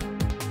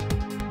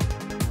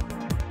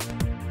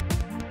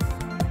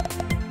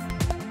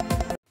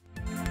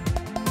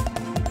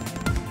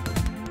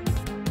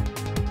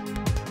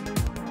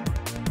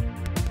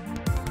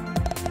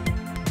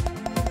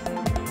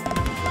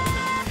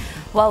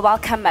 Well,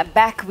 welcome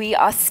back. We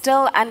are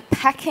still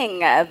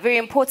unpacking a very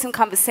important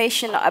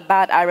conversation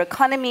about our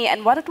economy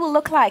and what it will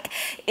look like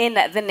in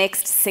the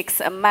next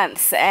 6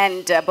 months.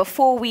 And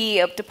before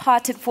we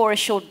departed for a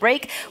short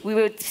break, we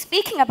were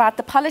speaking about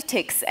the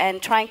politics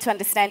and trying to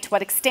understand to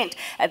what extent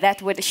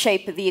that would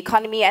shape the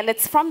economy. And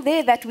it's from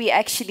there that we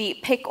actually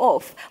pick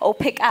up,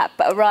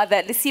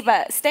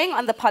 Lesiba, staying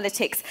on the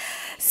politics.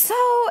 So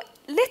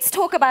let's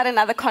talk about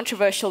another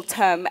controversial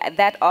term,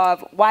 that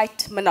of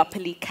white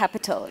monopoly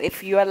capital,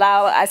 if you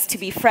allow us to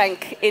be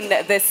frank in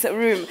this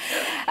room.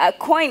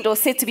 Coined or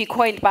said to be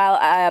coined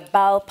by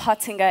Bal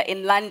Pottinger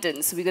in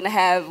London. So we're going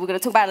to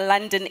talk about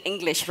London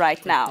English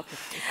right now.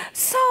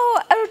 So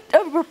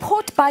a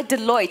report by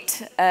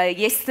Deloitte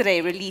yesterday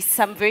released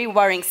some very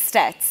worrying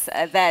stats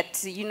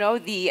that, you know,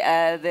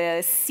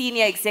 the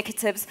senior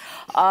executives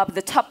of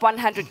the top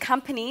 100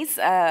 companies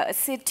are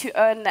said to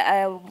earn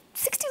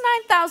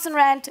 69,000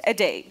 Rand a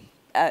day.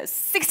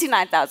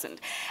 69,000.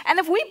 And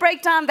if we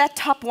break down that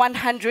top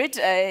 100,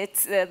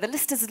 the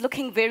list is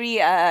looking very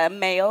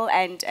male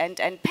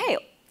and pale.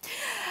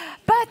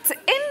 But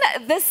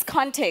in this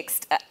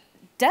context,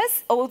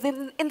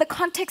 in the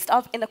context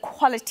of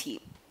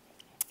inequality,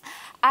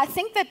 I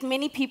think that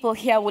many people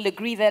here will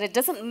agree that it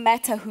doesn't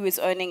matter who is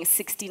earning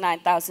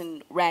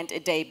 69,000 Rand a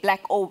day,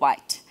 black or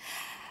white.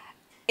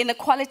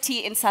 Inequality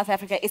in South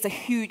Africa is a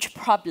huge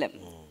problem.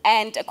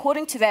 And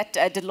according to that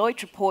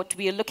Deloitte report,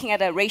 we are looking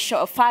at a ratio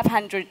of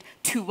 500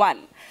 to 1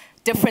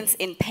 difference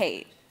in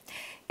pay.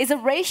 Is a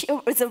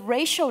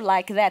ratio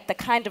like that the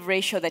kind of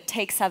ratio that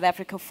takes South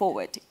Africa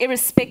forward,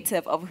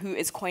 irrespective of who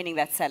is coining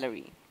that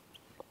salary?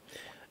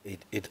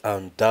 It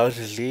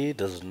undoubtedly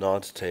does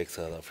not take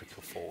South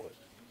Africa forward.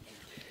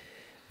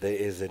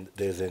 There's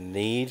a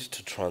need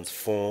to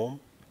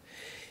transform,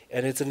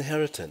 and it's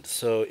inherent.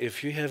 So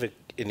if you have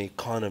an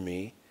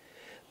economy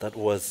that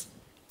was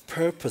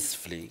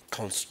purposefully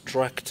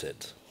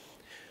constructed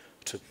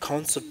to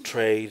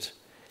concentrate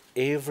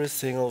every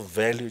single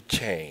value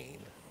chain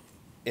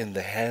in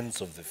the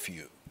hands of the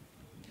few.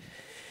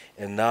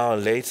 And now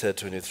later,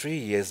 23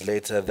 years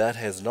later, that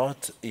has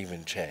not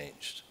even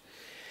changed.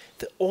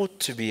 There ought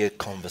to be a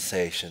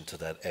conversation to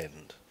that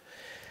end.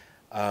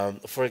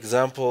 For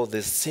example,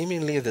 there's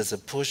a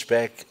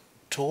pushback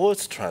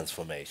towards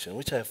transformation,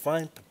 which I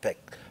find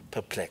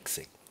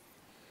perplexing.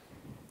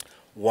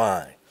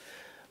 Why?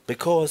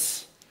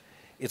 Because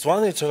it's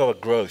one thing to talk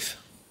about growth,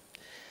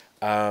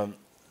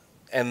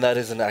 and that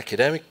is an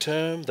academic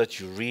term that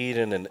you read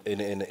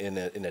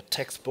in a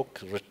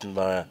textbook written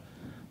by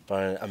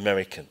an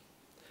American.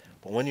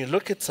 But when you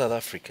look at South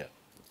Africa,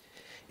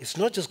 it's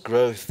not just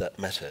growth that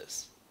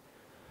matters,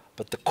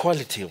 but the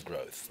quality of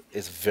growth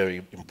is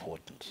very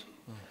important.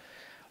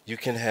 You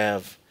can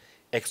have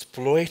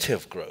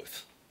exploitative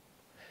growth.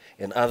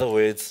 In other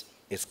words,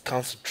 it's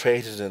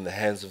concentrated in the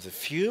hands of the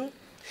few.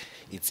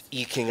 It's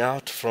eking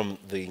out from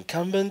the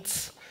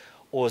incumbents,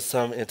 or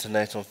some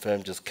international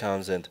firm just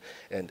comes and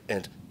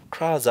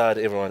crowds out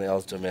everyone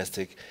else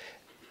domestic,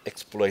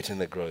 exploiting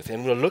the growth.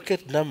 And we'll look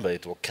at number,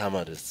 it will come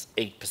out as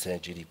 8%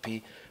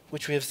 GDP,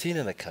 which we have seen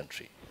in the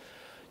country.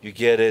 You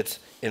get it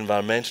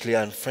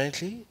environmentally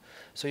unfriendly,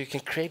 so you can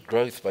create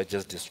growth by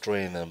just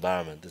destroying the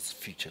environment. It's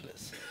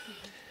featureless.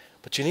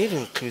 But you need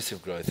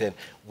inclusive growth, and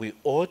we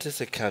ought as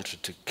a country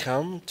to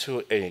come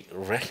to a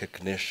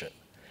recognition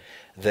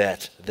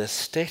that the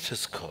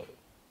status quo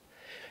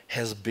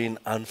has been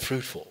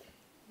unfruitful.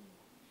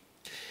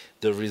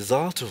 The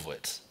result of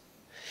it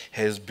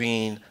has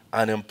been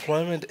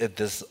unemployment at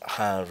this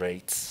high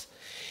rates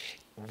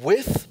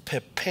with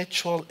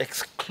perpetual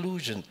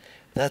exclusion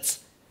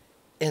that's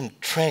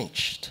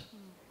entrenched.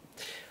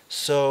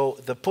 So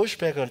the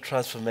pushback on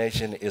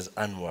transformation is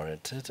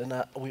unwarranted,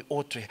 and we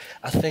ought to,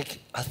 I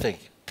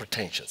think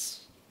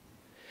pretentious.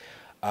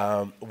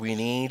 We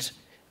need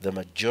the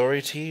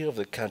majority of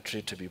the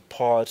country to be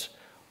part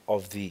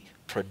of the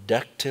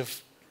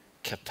productive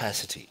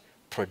capacity,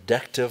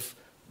 productive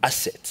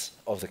assets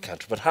of the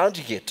country. But how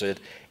do you get to it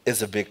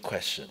is a big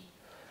question.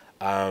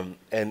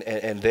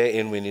 And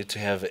therein we need to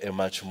have a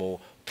much more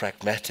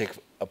pragmatic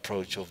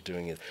approach of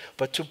doing it.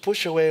 But to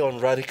push away on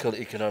radical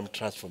economic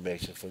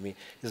transformation for me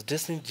is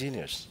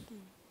disingenuous.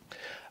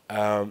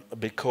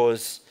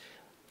 Because,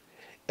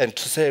 and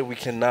to say we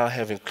can now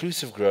have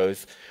inclusive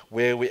growth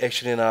where we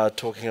actually now are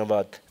talking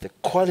about the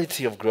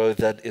quality of growth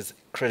that is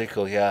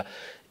critical here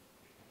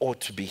ought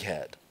to be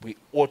had. We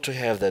ought to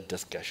have that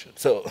discussion.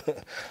 So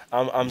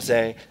I'm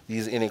saying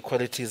these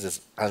inequalities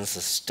is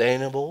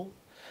unsustainable.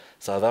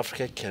 South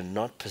Africa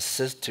cannot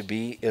persist to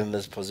be in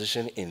this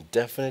position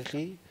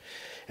indefinitely.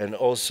 And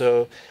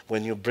also,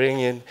 when you bring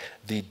in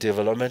the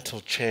developmental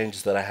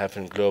change that are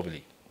happening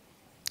globally,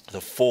 the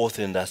fourth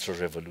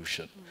industrial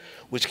revolution,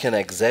 which can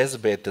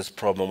exacerbate this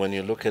problem when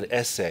you look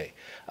at SA,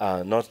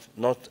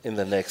 not in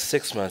the next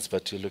 6 months,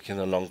 but you look in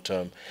the long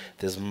term,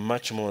 there's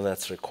much more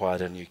that's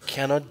required, and you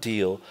cannot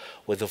deal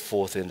with the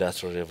fourth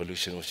industrial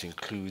revolution, which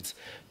includes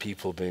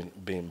people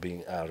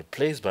being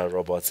replaced by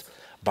robots,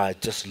 by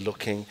just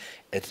looking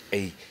at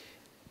a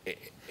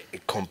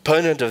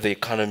component of the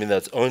economy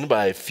that's owned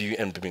by a few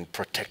and being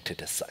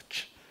protected as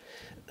such.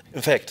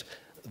 In fact,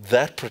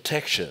 that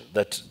protection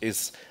that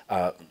is,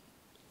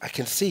 I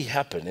can see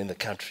happen in the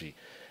country,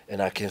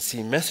 and I can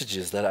see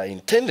messages that are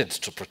intended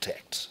to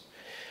protect.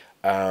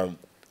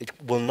 It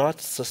will not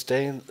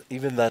sustain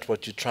even that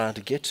what you're trying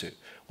to get to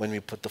when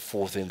we put the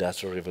fourth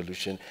industrial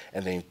revolution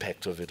and the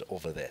impact of it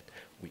over that.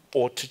 We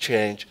ought to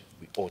change.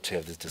 We ought to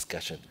have this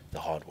discussion, the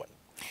hard one.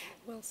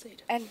 Well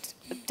said. And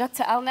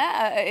Dr. Elna,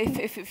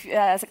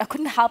 I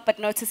couldn't help but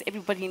notice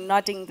everybody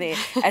nodding there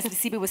as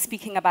Lesiba was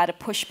speaking about a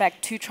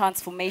pushback to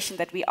transformation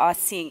that we are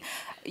seeing.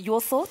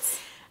 Your thoughts?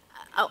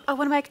 I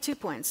want to make 2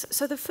 points.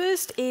 So the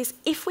first is,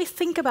 if we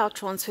think about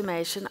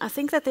transformation, I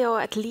think that there are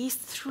at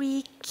least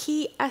 3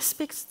 key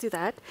aspects to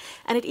that,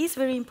 and it is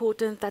very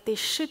important that there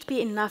should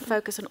be enough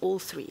focus on all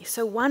 3.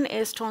 So one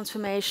is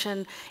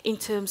transformation in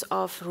terms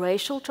of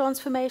racial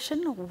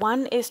transformation,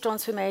 one is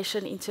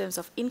transformation in terms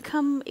of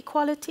income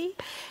equality,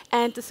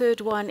 and the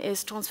third one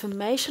is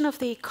transformation of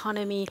the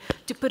economy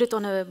to put it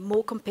on a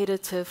more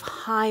competitive,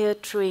 higher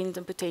trend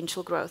and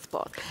potential growth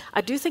path. I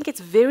do think it's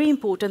very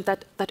important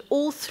that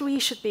all 3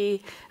 should be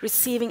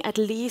receiving at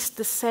least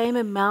the same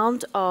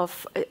amount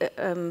of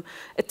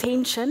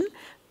attention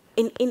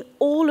in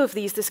all of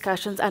these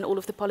discussions and all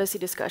of the policy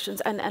discussions.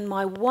 And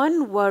my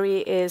one worry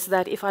is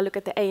that if I look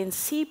at the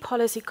ANC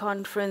policy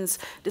conference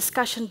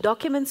discussion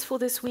documents for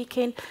this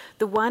weekend,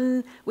 the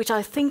one which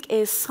I think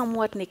is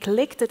somewhat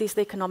neglected is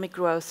the economic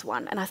growth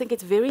one. And I think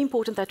it's very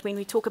important that when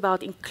we talk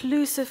about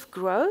inclusive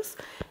growth,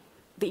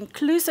 the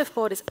inclusive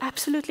part is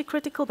absolutely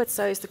critical, but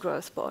so is the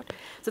growth part.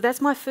 So that's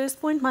my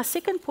first point. My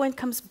second point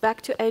comes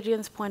back to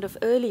Adrian's point of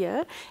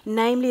earlier,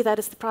 namely that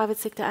it's the private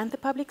sector and the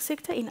public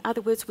sector. In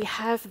other words, we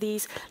have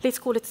these, let's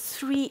call it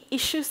 3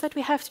 issues that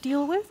we have to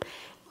deal with,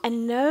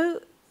 and no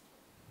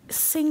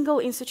single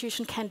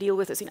institution can deal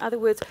with this. In other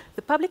words,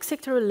 the public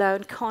sector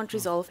alone can't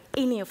resolve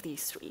any of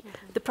these 3.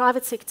 The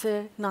private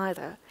sector,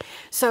 neither.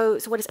 So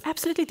what is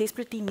absolutely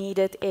desperately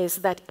needed is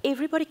that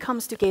everybody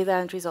comes together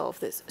and resolve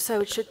this.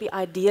 So it should be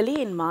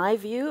ideally, in my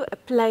view, a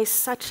place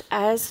such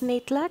as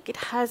NETLAC. It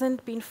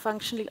hasn't been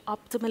functionally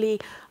optimally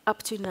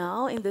up to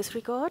now in this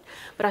regard,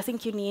 but I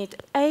think you need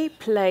a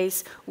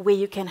place where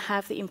you can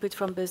have the input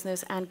from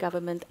business and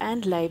government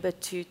and labor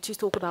to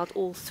talk about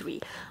all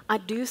 3. I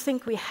do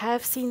think we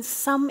have seen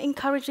some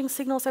encouraging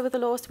signals over the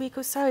last week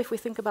or so. If we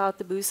think about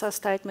the BUSA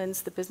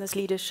statements, the business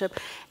leadership,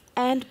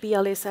 and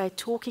BLSA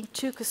talking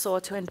to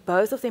COSATU, and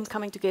both of them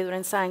coming together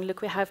and saying,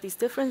 look, we have these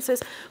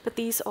differences, but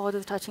these are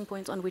the touching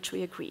points on which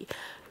we agree.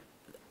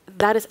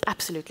 That is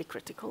absolutely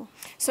critical.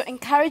 So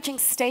encouraging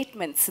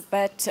statements,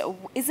 but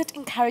is it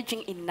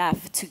encouraging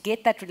enough to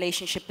get that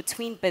relationship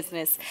between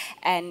business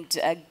and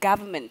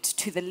government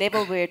to the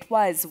level where it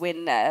was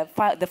when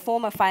the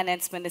former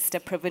Finance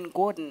Minister Pravin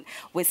Gordhan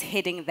was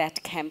heading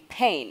that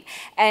campaign?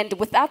 And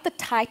without the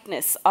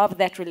tightness of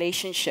that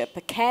relationship,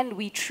 can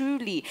we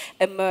truly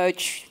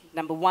emerge,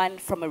 number 1,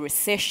 from a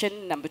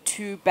recession, number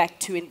 2, back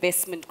to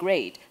investment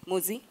grade?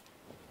 Muzi?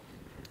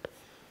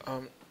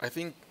 I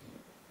think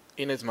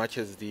in as much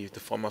as the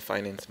former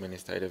finance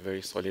minister had a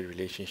very solid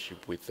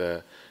relationship with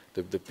the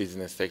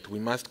business sector, we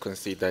must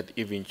concede that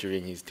even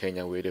during his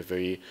tenure, we had a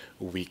very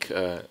weak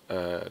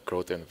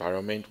growth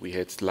environment. We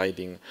had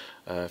sliding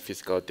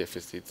fiscal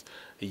deficits.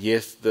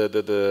 Yes,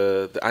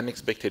 the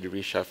unexpected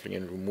reshuffling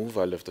and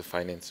removal of the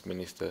finance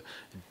minister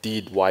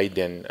did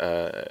widen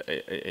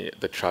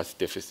the trust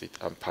deficit,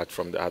 apart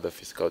from the other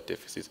fiscal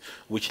deficits,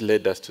 which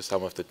led us to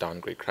some of the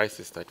downgrade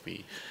crisis that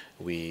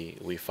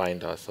we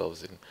find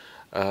ourselves in.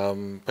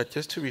 But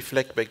just to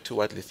reflect back to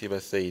what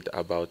Lesiba said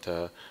about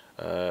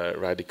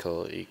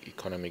radical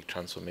economic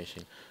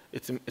transformation,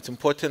 it's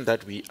important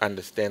that we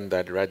understand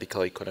that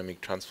radical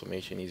economic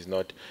transformation is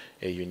not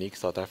a unique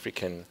South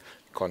African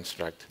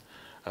construct.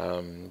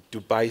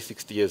 Dubai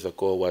 60 years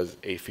ago was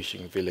a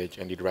fishing village,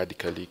 and it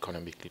radically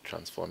economically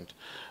transformed.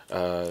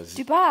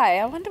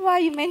 Dubai, I wonder why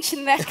you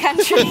mentioned that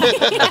country.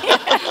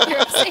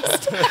 You're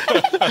obsessed.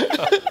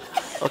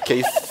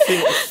 Okay,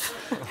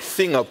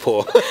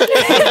 Singapore.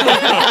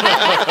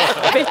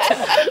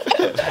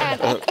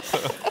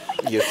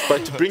 Yes,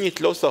 but to bring it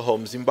closer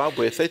home,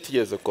 Zimbabwe 30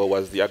 years ago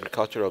was the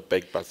agricultural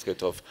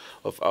breadbasket of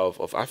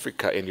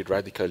Africa, and it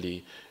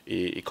radically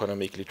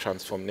economically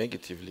transformed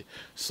negatively.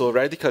 So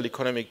radical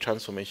economic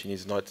transformation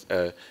is not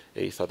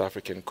a South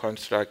African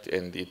construct,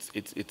 and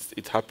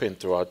it's happened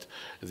throughout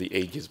the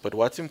ages. But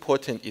what's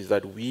important is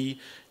that we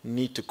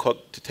need to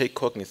take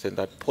cognizance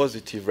that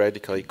positive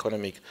radical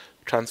economic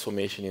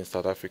transformation in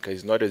South Africa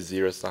is not a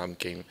zero-sum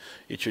game.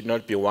 It should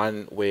not be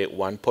one where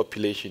one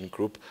population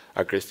group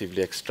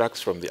aggressively extracts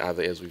from the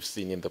other, as we've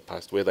seen in the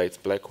past, whether it's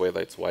black,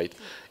 whether it's white.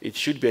 It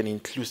should be an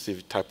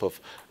inclusive type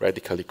of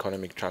radical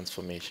economic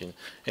transformation.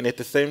 And at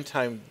the same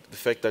time, the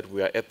fact that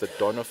we are at the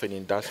dawn of an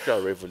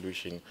industrial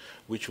revolution,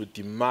 which would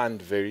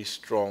demand very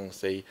strong,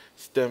 say,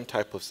 STEM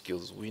type of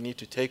skills, we need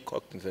to take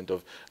cognizance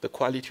of the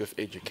quality of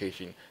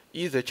education.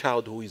 Is a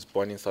child who is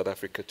born in South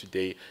Africa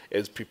today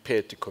as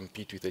prepared to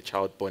compete with a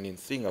child born in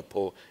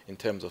Singapore in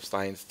terms of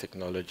science,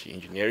 technology,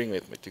 engineering,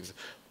 mathematics?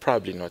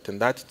 Probably not.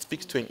 And that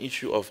speaks to an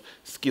issue of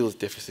skills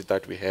deficit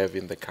that we have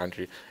in the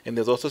country. And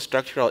there's also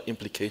structural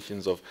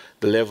implications of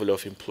the level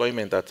of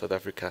employment that South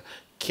Africa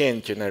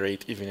can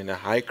generate even in a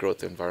high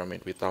growth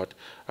environment without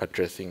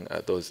addressing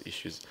those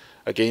issues.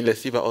 Again,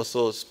 Lesiba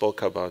also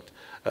spoke about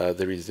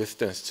the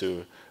resistance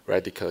to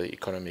radical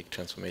economic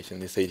transformation.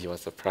 He said he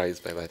was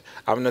surprised by that.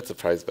 I'm not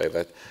surprised by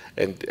that.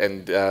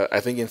 And I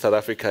think in South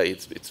Africa,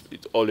 it's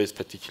always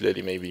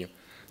particularly maybe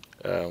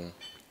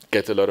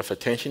gets a lot of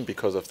attention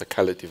because of the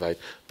color divide.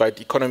 But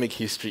economic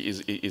history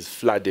is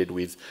flooded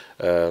with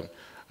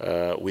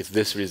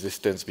this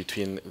resistance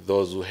between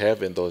those who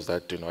have and those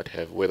that do not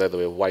have, whether they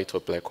were white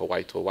or black or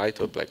white or white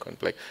or black on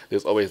black.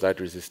 There's always that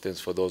resistance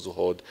for those who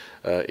hold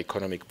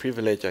economic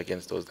privilege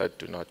against those that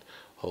do not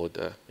hold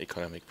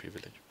economic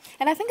privilege.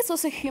 And I think it's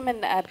also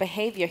human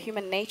behavior,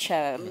 human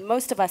nature.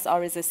 Most of us are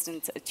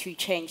resistant to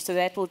change, so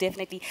that will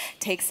definitely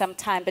take some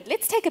time. But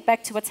let's take it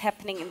back to what's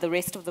happening in the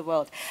rest of the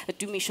world.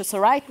 Tumisho, so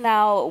right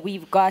now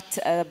we've got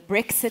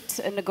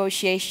Brexit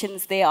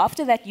negotiations there.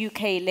 After that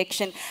UK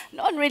election,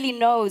 no one really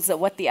knows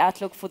what the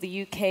outlook for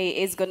the UK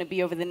is going to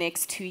be over the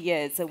next 2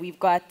 years. We've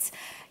got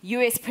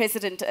US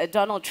President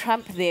Donald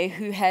Trump there,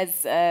 who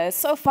has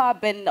so far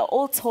been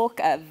all talk,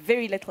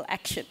 very little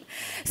action.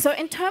 So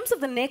in terms of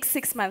the next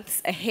 6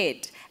 months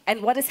ahead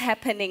and what is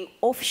happening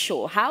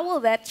offshore, how will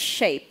that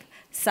shape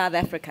South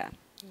Africa?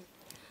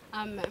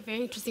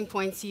 Very interesting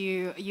points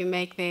you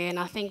make there, and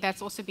I think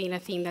that's also been a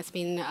theme that's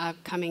been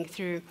coming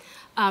through.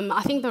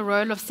 I think the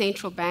role of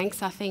central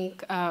banks, I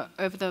think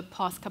over the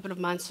past couple of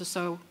months or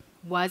so,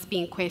 was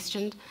being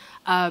questioned.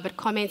 But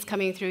comments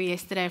coming through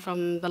yesterday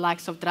from the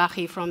likes of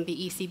Draghi from the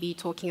ECB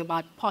talking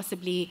about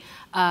possibly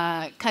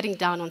cutting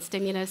down on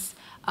stimulus,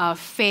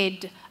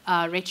 Fed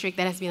rhetoric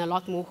that has been a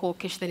lot more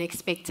hawkish than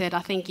expected.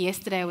 I think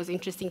yesterday it was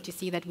interesting to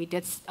see that we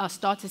did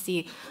start to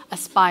see a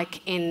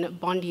spike in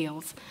bond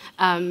yields.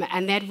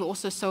 And that we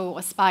also saw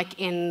a spike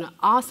in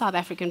our South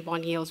African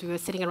bond yields. We were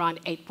sitting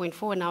around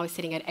 8.4 and now we're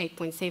sitting at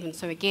 8.7.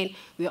 So again,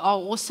 we are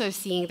also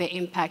seeing the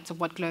impact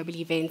of what global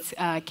events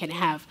can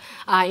have.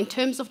 In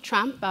terms of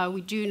Trump,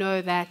 we do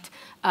know that,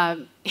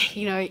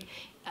 you know,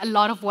 a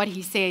lot of what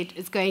he said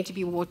is going to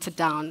be watered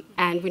down,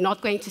 and we're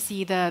not going to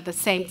see the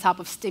same type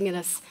of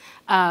stimulus,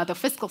 the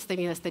fiscal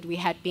stimulus that we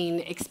had been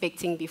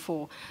expecting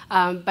before.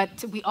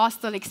 But we are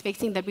still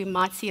expecting that we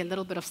might see a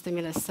little bit of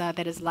stimulus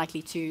that is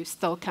likely to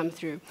still come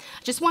through.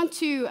 I just want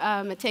to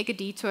take a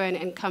detour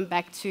and come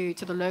back to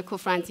the local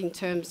front in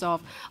terms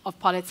of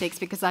politics,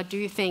 because I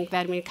do think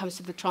that when it comes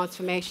to the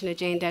transformation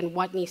agenda and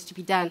what needs to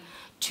be done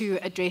to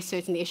address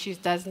certain issues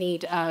does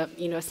need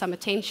you know, some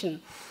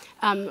attention.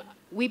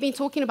 We've been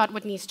talking about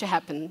what needs to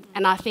happen,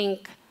 and I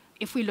think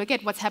if we look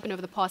at what's happened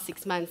over the past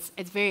 6 months,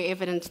 it's very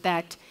evident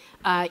that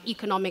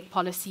economic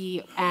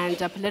policy and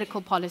political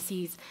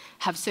policies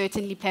have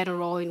certainly played a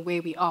role in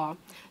where we are.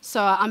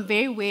 So I'm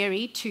very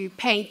wary to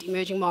paint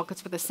emerging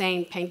markets with the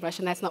same paintbrush,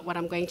 and that's not what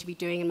I'm going to be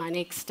doing in my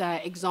next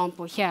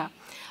example here.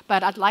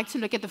 But I'd like to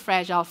look at the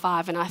Fragile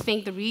Five, and I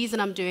think the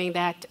reason I'm doing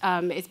that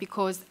is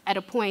because at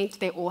a point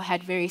they all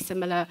had very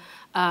similar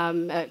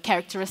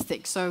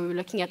characteristics. So we're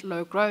looking at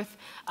low growth,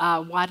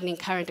 widening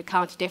current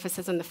account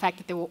deficits, and the fact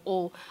that they were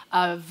all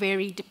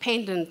very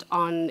dependent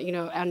on, you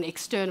know, on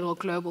external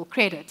global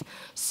credit.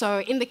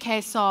 So in the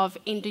case of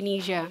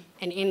Indonesia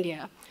and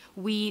India,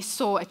 we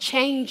saw a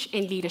change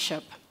in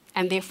leadership,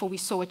 and therefore we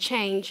saw a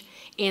change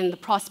in the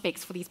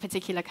prospects for these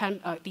particular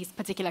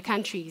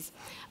countries.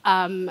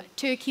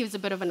 Turkey was a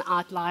bit of an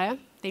outlier.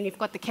 Then we've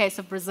got the case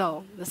of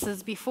Brazil. This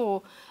is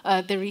before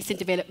the recent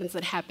developments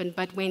that happened,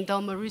 but when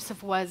Dilma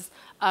Rousseff was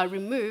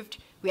removed,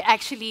 we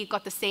actually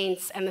got the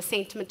sense and the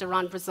sentiment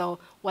around Brazil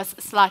was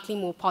slightly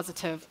more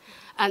positive.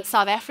 And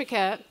South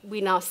Africa, we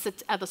now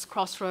sit at this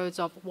crossroads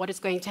of what is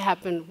going to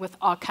happen with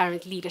our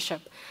current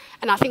leadership.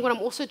 And I think what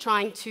I'm also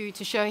trying to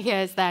show here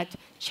is that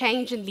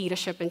change in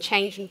leadership and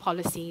change in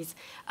policies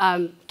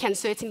can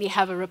certainly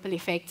have a ripple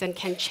effect and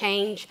can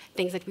change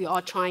things that we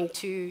are trying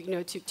to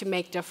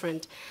make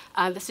different.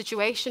 The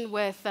situation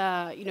with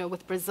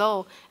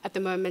Brazil at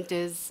the moment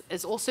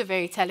is also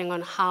very telling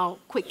on how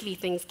quickly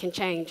things can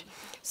change.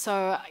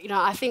 So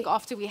I think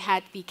after we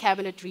had the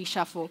cabinet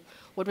reshuffle,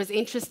 what was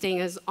interesting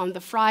is on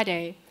the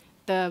Friday,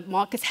 the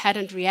markets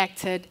hadn't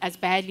reacted as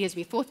badly as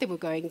we thought they were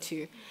going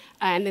to.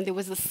 And then there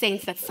was a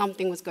sense that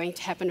something was going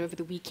to happen over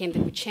the weekend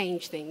that would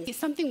change things.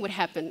 Something would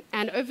happen.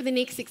 And over the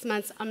next 6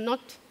 months, I'm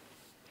not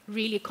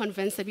really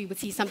convinced that we would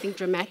see something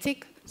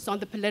dramatic. So on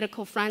the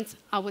political front,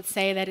 I would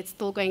say that it's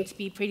still going to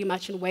be pretty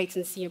much a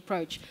wait-and-see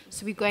approach.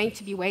 So we're going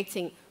to be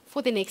waiting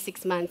for the next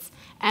 6 months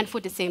and for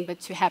December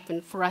to happen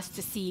for us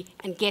to see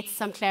and get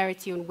some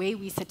clarity on where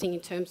we're sitting in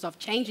terms of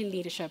change in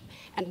leadership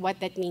and what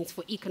that means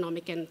for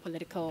economic and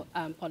political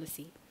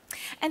policy.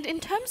 And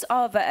in terms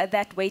of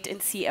that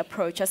wait-and-see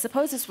approach, I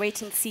suppose it's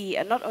wait-and-see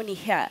not only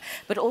here,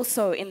 but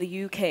also in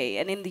the UK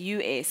and in the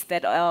US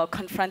that are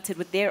confronted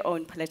with their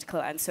own political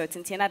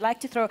uncertainty. And I'd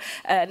like to throw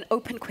an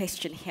open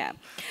question here.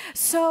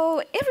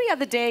 So every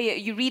other day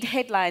you read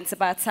headlines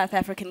about South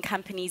African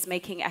companies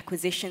making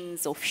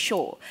acquisitions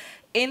offshore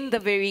in the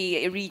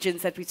very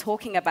regions that we're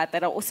talking about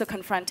that are also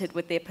confronted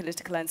with their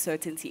political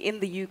uncertainty in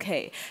the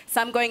UK.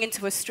 Some going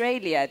into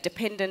Australia,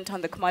 dependent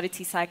on the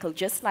commodity cycle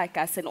just like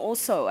us, and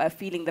also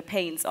feeling the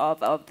pains of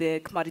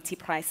the commodity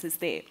prices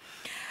there.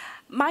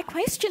 My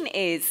question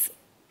is,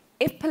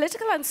 if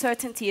political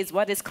uncertainty is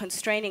what is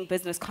constraining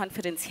business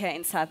confidence here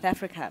in South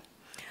Africa,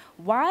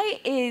 why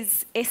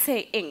is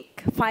SA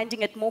Inc.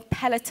 finding it more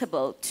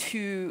palatable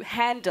to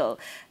handle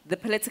the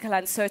political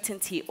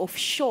uncertainty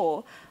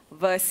offshore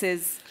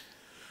versus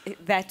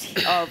that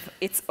of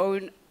its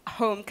own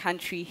home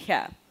country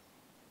here?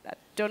 I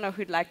don't know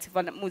who'd like to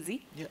volunteer.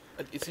 Muzi? Yeah,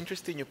 it's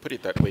interesting you put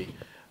it that way.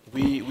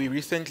 We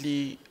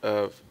recently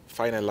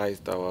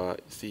finalized our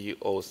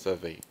CEO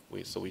survey.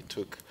 So we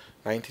took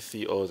 90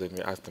 CEOs and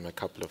we asked them a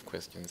couple of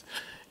questions.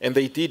 And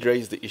they did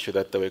raise the issue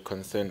that they were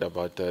concerned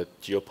about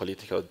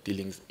geopolitical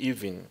dealings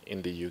even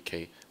in the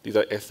UK. These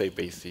are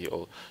SA-based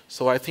CEOs.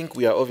 So I think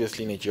we are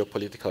obviously in a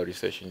geopolitical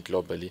recession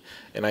globally.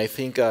 And I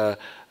think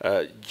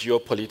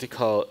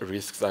geopolitical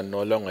risks are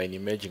no longer an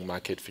emerging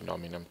market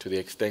phenomenon to the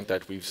extent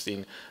that we've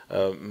seen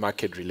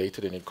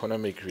market-related and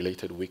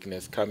economic-related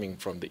weakness coming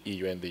from the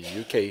EU and the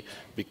UK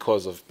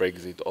because of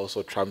Brexit,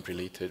 also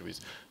Trump-related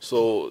risks.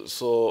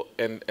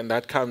 And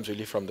that comes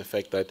really from the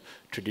fact that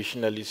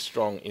traditionally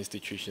strong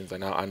institutions are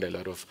now under a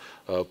lot of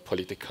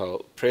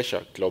political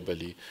pressure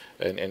globally,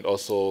 and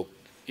also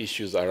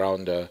issues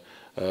around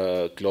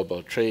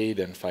global trade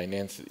and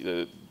finance.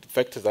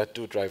 Factors that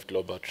do drive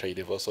global trade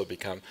have also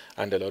become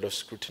under a lot of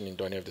scrutiny and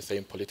don't have the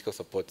same political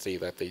support, say,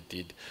 that they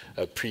did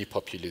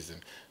pre-populism.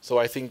 So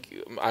I think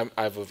I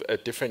have a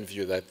different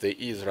view that there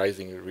is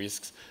rising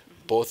risks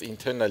both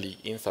internally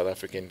in South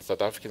Africa, and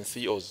South African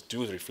CEOs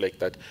do reflect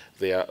that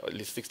they are, at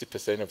least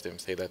 60% of them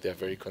say that they are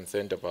very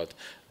concerned about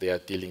their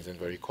dealings and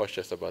very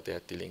cautious about their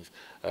dealings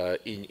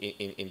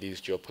in these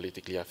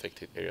geopolitically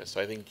affected areas.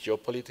 So I think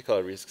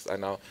geopolitical risks are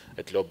now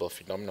a global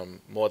phenomenon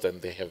more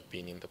than they have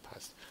been in the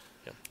past.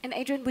 Yeah. And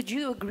Adrian, would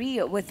you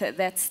agree with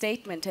that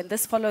statement? And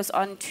this follows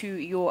on to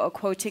your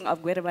quoting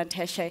of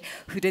Gwera,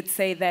 who did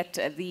say that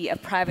the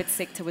private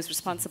sector was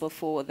responsible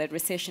for the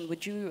recession.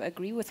 Would you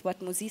agree with what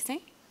Muzi is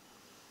saying?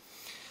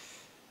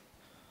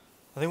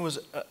 I think it was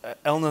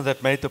Elna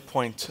that made the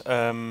point.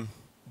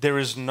 There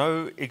is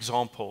no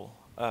example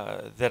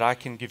that I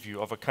can give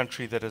you of a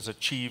country that has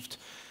achieved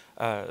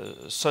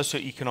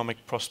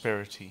socioeconomic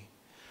prosperity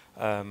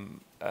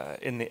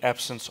in the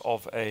absence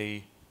of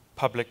a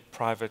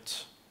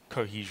public-private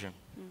cohesion.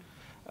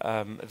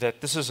 That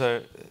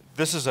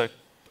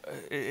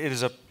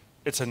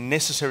it's a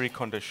necessary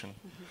condition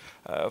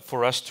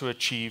for us to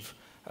achieve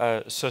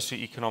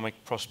socioeconomic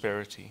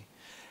prosperity,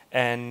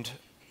 and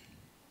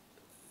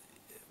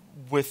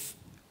with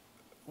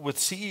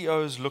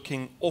CEOs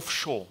looking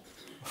offshore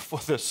for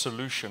the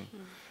solution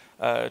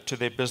to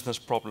their business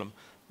problem,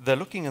 they're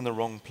looking in the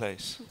wrong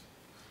place.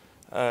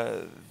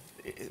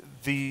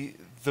 The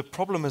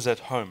problem is at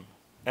home,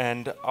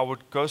 and I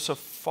would go so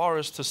far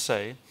as to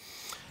say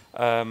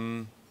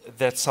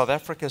that South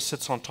Africa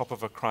sits on top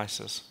of a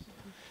crisis,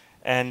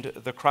 and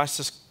the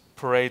crisis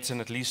parades in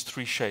at least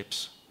three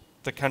shapes.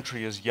 The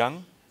country is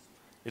young,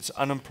 it's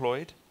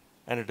unemployed,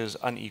 and it is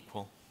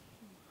unequal.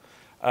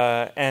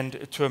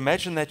 And to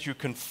imagine that you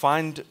can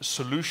find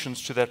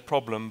solutions to that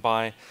problem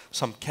by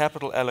some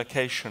capital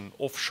allocation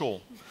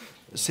offshore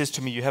says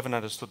to me you haven't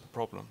understood the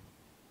problem.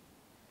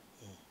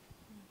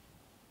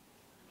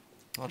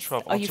 Not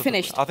sure. Are you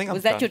finished? I think I'm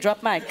Was that done. your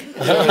drop mic?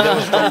 That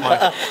was drop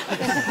mic.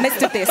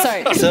 Missed it there,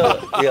 sorry.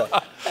 So, yeah.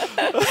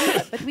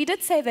 But we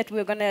did say that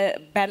we're going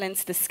to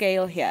balance the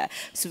scale here.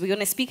 So we're going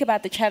to speak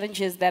about the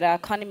challenges that our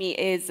economy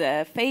is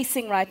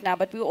facing right now,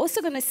 but we're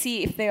also going to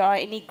see if there are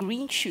any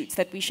green shoots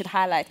that we should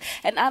highlight.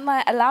 And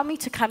Anna, allow me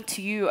to come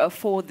to you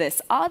for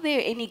this. Are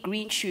there any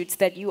green shoots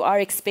that you are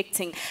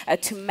expecting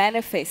to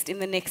manifest in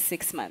the next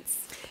 6 months?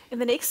 In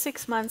the next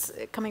 6 months,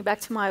 coming back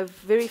to my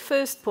very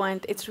first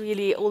point, it's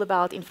really all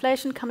about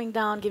inflation coming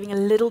down, giving a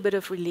little bit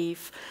of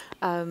relief.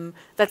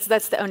 That's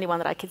the only one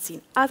that I can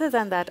see. Other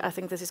than that, I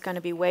think this is going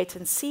to be wait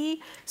and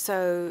see.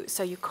 So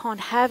you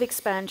can't have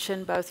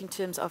expansion both in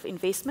terms of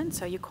investment,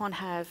 so you can't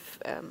have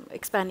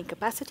expanding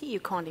capacity, you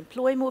can't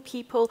employ more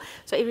people.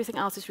 So everything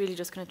else is really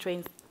just going to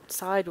trend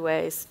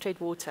sideways, trade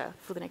water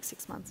for the next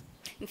 6 months.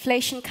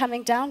 Inflation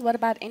coming down, what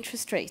about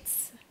interest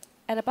rates?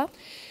 Annabel?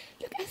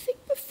 Look, I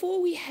think before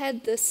we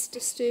had this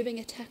disturbing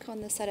attack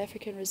on the South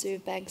African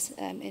Reserve Bank's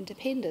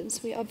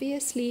independence, we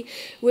obviously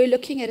were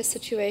looking at a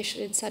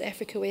situation in South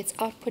Africa where its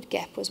output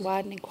gap was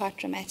widening quite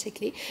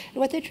dramatically.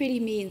 And what that really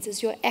means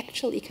is your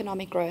actual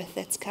economic growth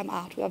that's come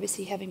out, we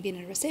obviously having been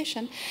in a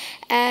recession,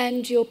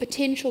 and your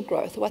potential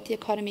growth, what the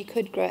economy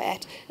could grow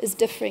at, is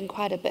differing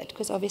quite a bit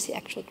because obviously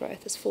actual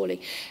growth is falling.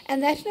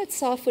 And that in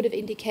itself would have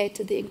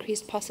indicated the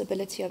increased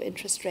possibility of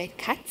interest rate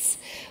cuts.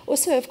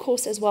 Also, of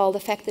course, as well, the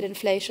fact that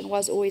inflation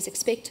was always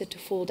expected to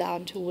fall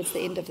down towards the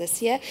end of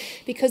this year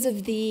because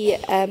of the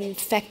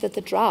fact that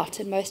the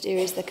drought in most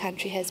areas of the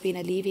country has been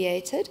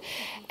alleviated,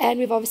 and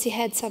we've obviously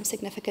had some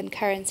significant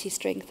currency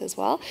strength as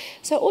well.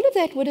 So all of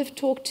that would have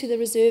talked to the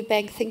Reserve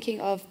Bank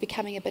thinking of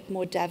becoming a bit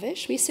more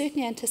dovish. We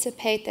certainly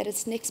anticipate that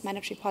its next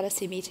monetary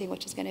policy meeting,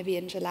 which is going to be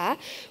in July,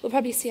 we'll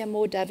probably see a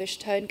more dovish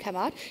tone come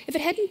out. If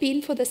it hadn't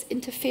been for this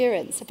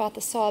interference about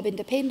the SARB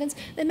independence,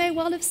 they may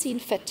well have seen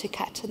fit to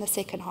cut in the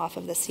second half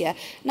of this year.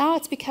 Now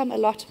it's become a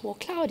lot more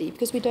cloudy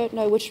because we don't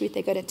know which route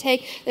they're going to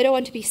take. They don't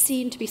want to be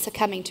seen to be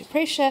succumbing to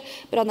pressure,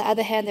 but on the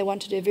other hand, they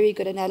want to do a very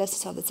good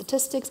analysis of the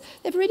statistics.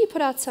 They've already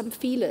put out some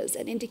feelers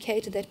and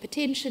indicated that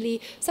potentially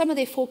some of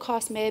their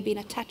forecasts may have been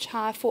a touch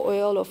high for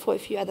oil or for a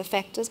few other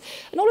factors.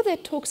 And all of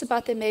that talks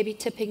about them maybe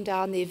tipping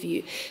down their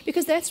view,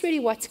 because that's really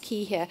what's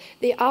key here,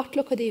 their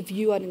outlook or their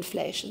view on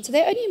inflation. So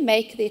they only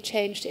make their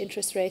change to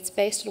interest rates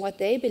based on what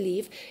they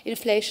believe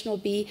inflation will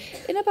be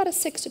in about a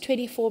 6 to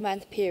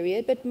 24-month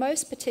period, but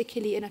most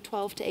particularly in a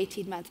 12 to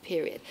 18-month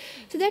period.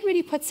 So that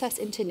really puts us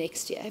into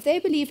next year. If they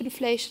believe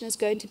inflation is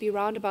going to be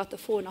around about the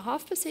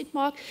 4.5%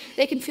 mark,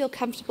 they can feel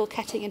comfortable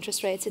cutting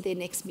interest rates at their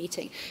next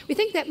meeting. We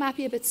think that might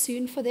be a bit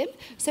soon for them,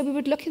 so we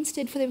would look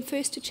instead for them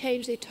first to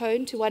change their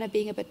tone to one of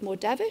being a bit more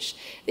dovish,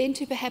 then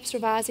to perhaps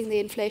revising their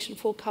inflation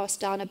forecast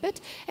down a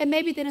bit, and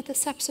maybe then at the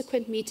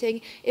subsequent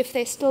meeting, if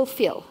they still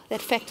feel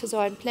that factors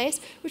are in place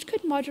which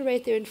could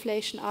moderate their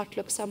inflation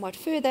outlook somewhat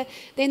further,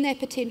 then they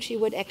potentially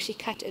would actually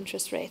cut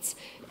interest rates.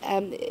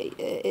 And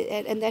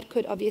that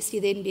could obviously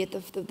then be at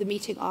the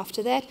meeting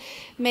after that.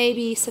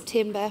 Maybe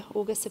September,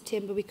 August,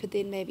 September, we could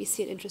then maybe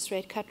see an interest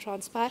rate cut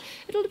transpire.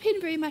 It will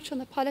depend very much on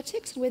the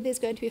politics and whether there's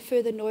going to be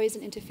further noise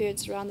and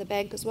interference around the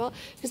bank as well,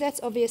 because that's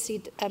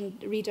obviously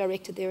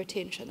redirected their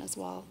attention as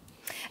well.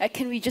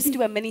 Can we just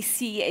do a mini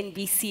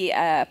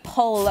CNBC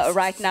poll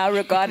right now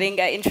regarding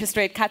interest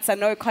rate cuts? I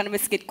know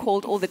economists get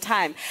called all the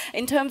time.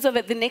 In terms of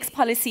the next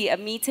policy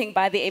meeting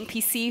by the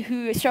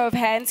MPC, show of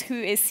hands, who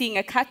is seeing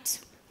a cut?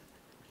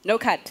 No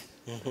cut.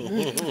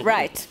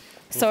 Right.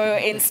 So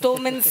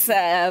installments,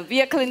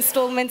 vehicle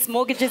installments,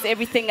 mortgages,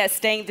 everything are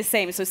staying the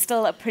same. So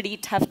still a pretty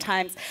tough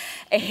times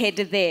ahead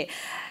there.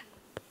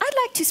 I'd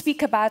like to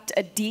speak about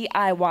a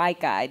DIY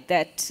guide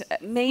that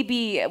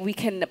maybe we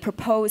can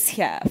propose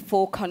here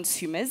for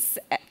consumers,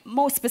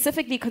 more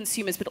specifically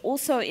consumers, but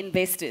also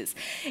investors,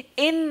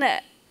 in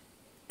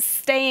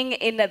staying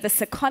in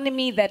this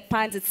economy that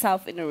finds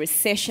itself in a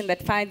recession,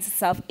 that finds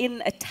itself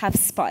in a tough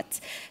spot.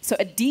 So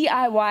a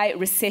DIY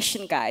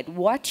recession guide,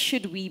 what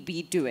should we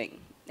be doing?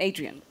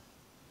 Adrian?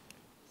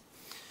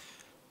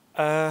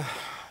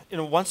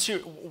 Once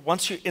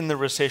you're in the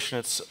recession,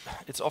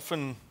 it's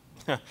often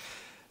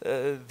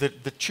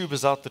the tube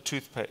is out the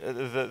toothpaste,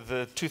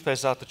 the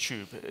toothpaste is out the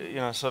tube.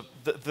 So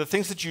the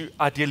things that you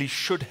ideally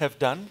should have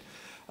done,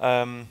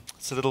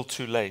 it's a little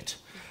too late.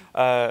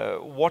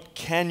 What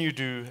can you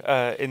do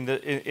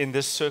in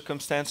this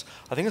circumstance?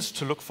 I think it's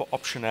to look for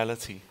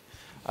optionality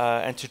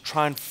and to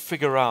try and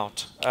figure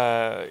out,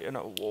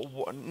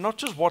 not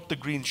just what the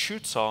green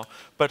shoots are,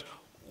 but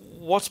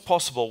what's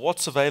possible,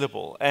 what's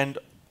available. And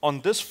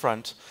on this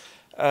front,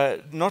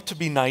 not to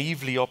be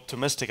naively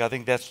optimistic. I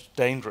think that's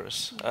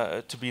dangerous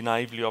to be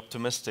naively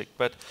optimistic,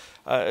 but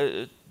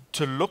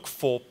to look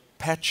for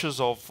patches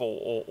of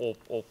or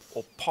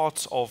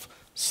parts of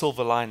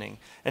silver lining.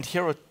 And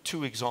here are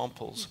two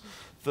examples.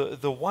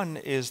 The one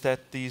is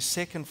that the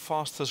second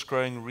fastest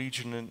growing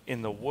region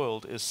in the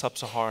world is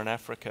sub-Saharan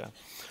Africa.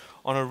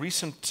 On a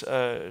recent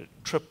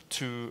trip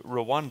to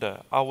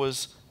Rwanda, I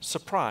was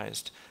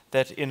surprised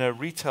that in a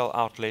retail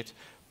outlet,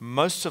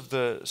 most of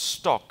the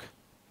stock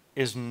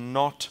is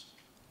not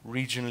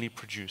regionally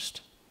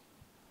produced,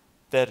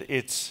 that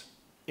it's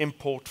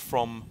import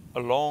from a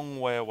long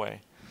way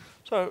away.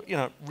 So,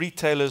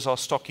 retailers are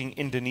stocking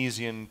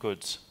Indonesian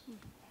goods.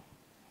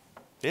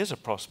 there's a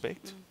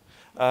prospect.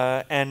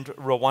 And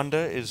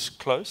Rwanda is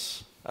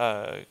close,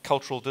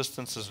 cultural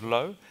distance is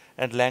low,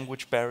 and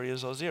language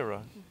barriers are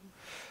zero.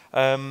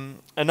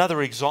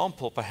 Another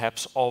example,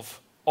 perhaps, of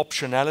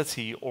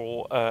optionality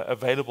or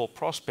available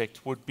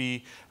prospect would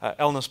be,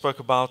 Elna spoke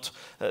about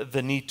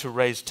the need to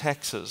raise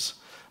taxes.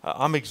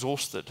 I'm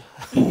exhausted.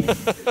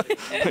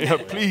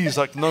 Please,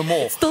 like, no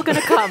more. Still going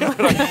to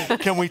come.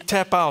 Can we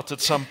tap out at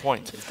some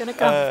point? It's going to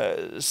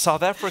come.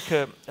 South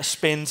Africa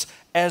spends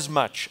as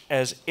much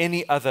as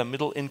any other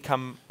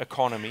middle-income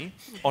economy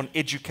on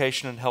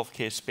education and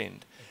healthcare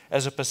spend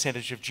as a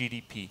percentage of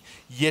GDP,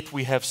 yet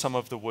we have some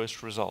of the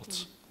worst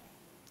results.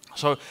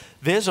 So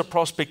there's a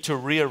prospect to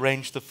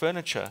rearrange the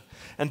furniture,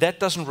 and that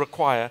doesn't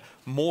require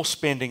more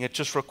spending, it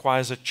just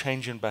requires a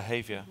change in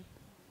behavior.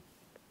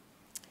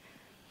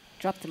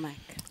 Drop the mic.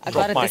 I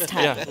got it this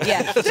time.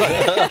 Yeah.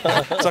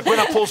 It's like when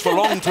I pause for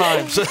long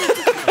times.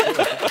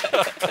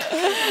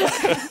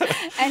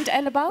 And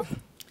Annabel?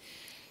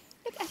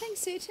 Look, I think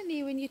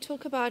certainly when you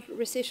talk about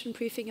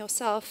recession-proofing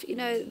yourself, you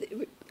know,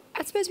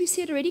 I suppose we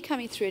see it already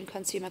coming through in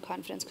consumer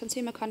confidence.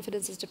 Consumer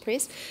confidence is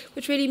depressed,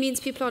 which really means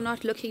people are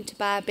not looking to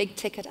buy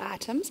big-ticket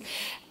items,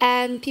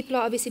 and people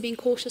are obviously being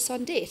cautious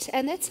on debt.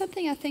 And that's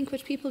something I think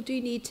which people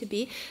do need to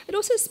be. It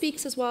also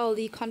speaks as well,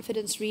 the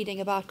confidence reading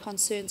about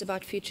concerns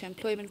about future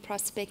employment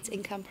prospects,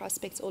 income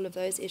prospects, all of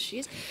those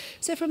issues.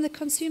 So from the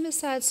consumer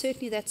side,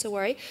 certainly that's a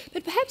worry.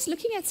 But perhaps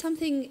looking at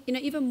something, you know,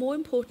 even more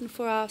important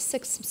for our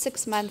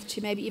six-month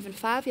to maybe even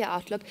 5-year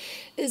outlook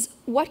is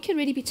what can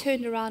really be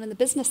turned around in the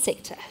business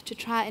sector to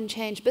try and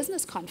change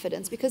business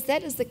confidence, because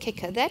that is the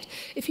kicker. That,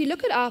 if you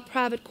look at our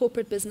private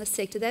corporate business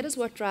sector, that is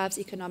what drives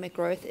economic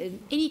growth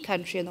in any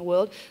country in the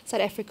world, South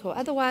Africa or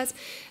otherwise.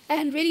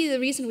 And really the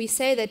reason we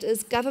say that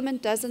is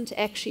government doesn't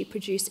actually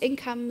produce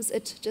incomes,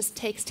 it just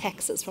takes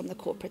taxes from the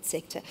corporate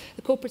sector.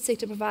 The corporate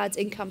sector provides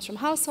incomes from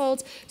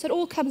households, so it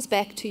all comes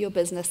back to your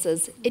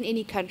businesses in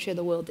any country in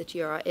the world that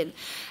you are in.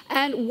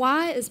 And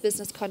why is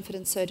business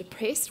confidence so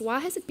depressed? Why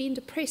has it been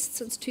depressed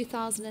since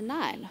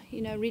 2009?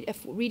 You know,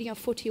 reading of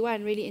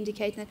 41 really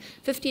indicating that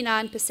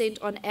 59%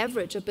 on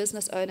average of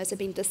business owners have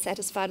been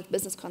dissatisfied with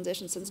business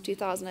conditions since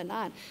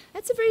 2009.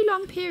 That's a very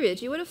long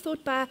period. You would have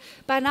thought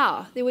by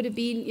now there would have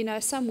been, you know,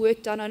 some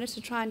work done on it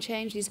to try and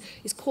change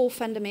these core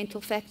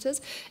fundamental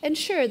factors. And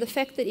sure, the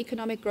fact that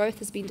economic growth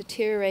has been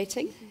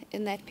deteriorating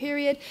in that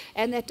period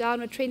and that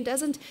downward trend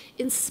doesn't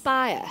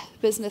inspire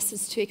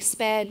businesses to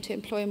expand, to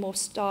employ more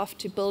staff,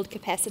 to build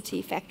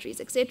capacity, factories,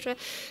 etc.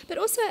 But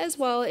also as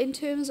well in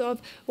terms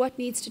of what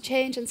needs to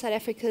change in South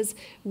Africa's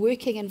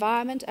working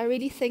environment, I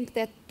really think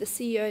that the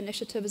CEO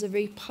initiative is a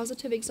very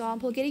positive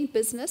example. Getting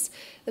business,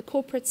 the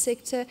corporate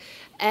sector,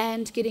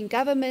 and getting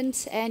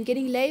government and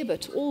getting labour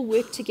to all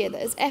work together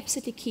is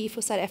absolutely key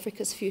for South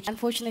Africa's future.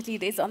 Unfortunately,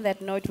 it is on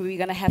that note where we're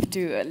going to have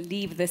to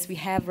leave this. We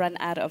have run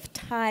out of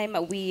time.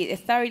 We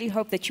thoroughly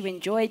hope that you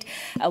enjoyed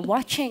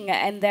watching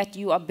and that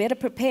you are better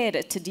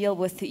prepared to deal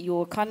with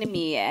your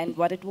economy and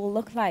what it will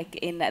look like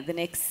in the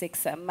next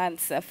 6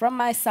 months. From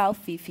myself,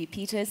 Fifi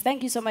Peters,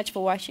 thank you so much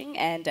for watching,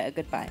 and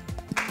goodbye.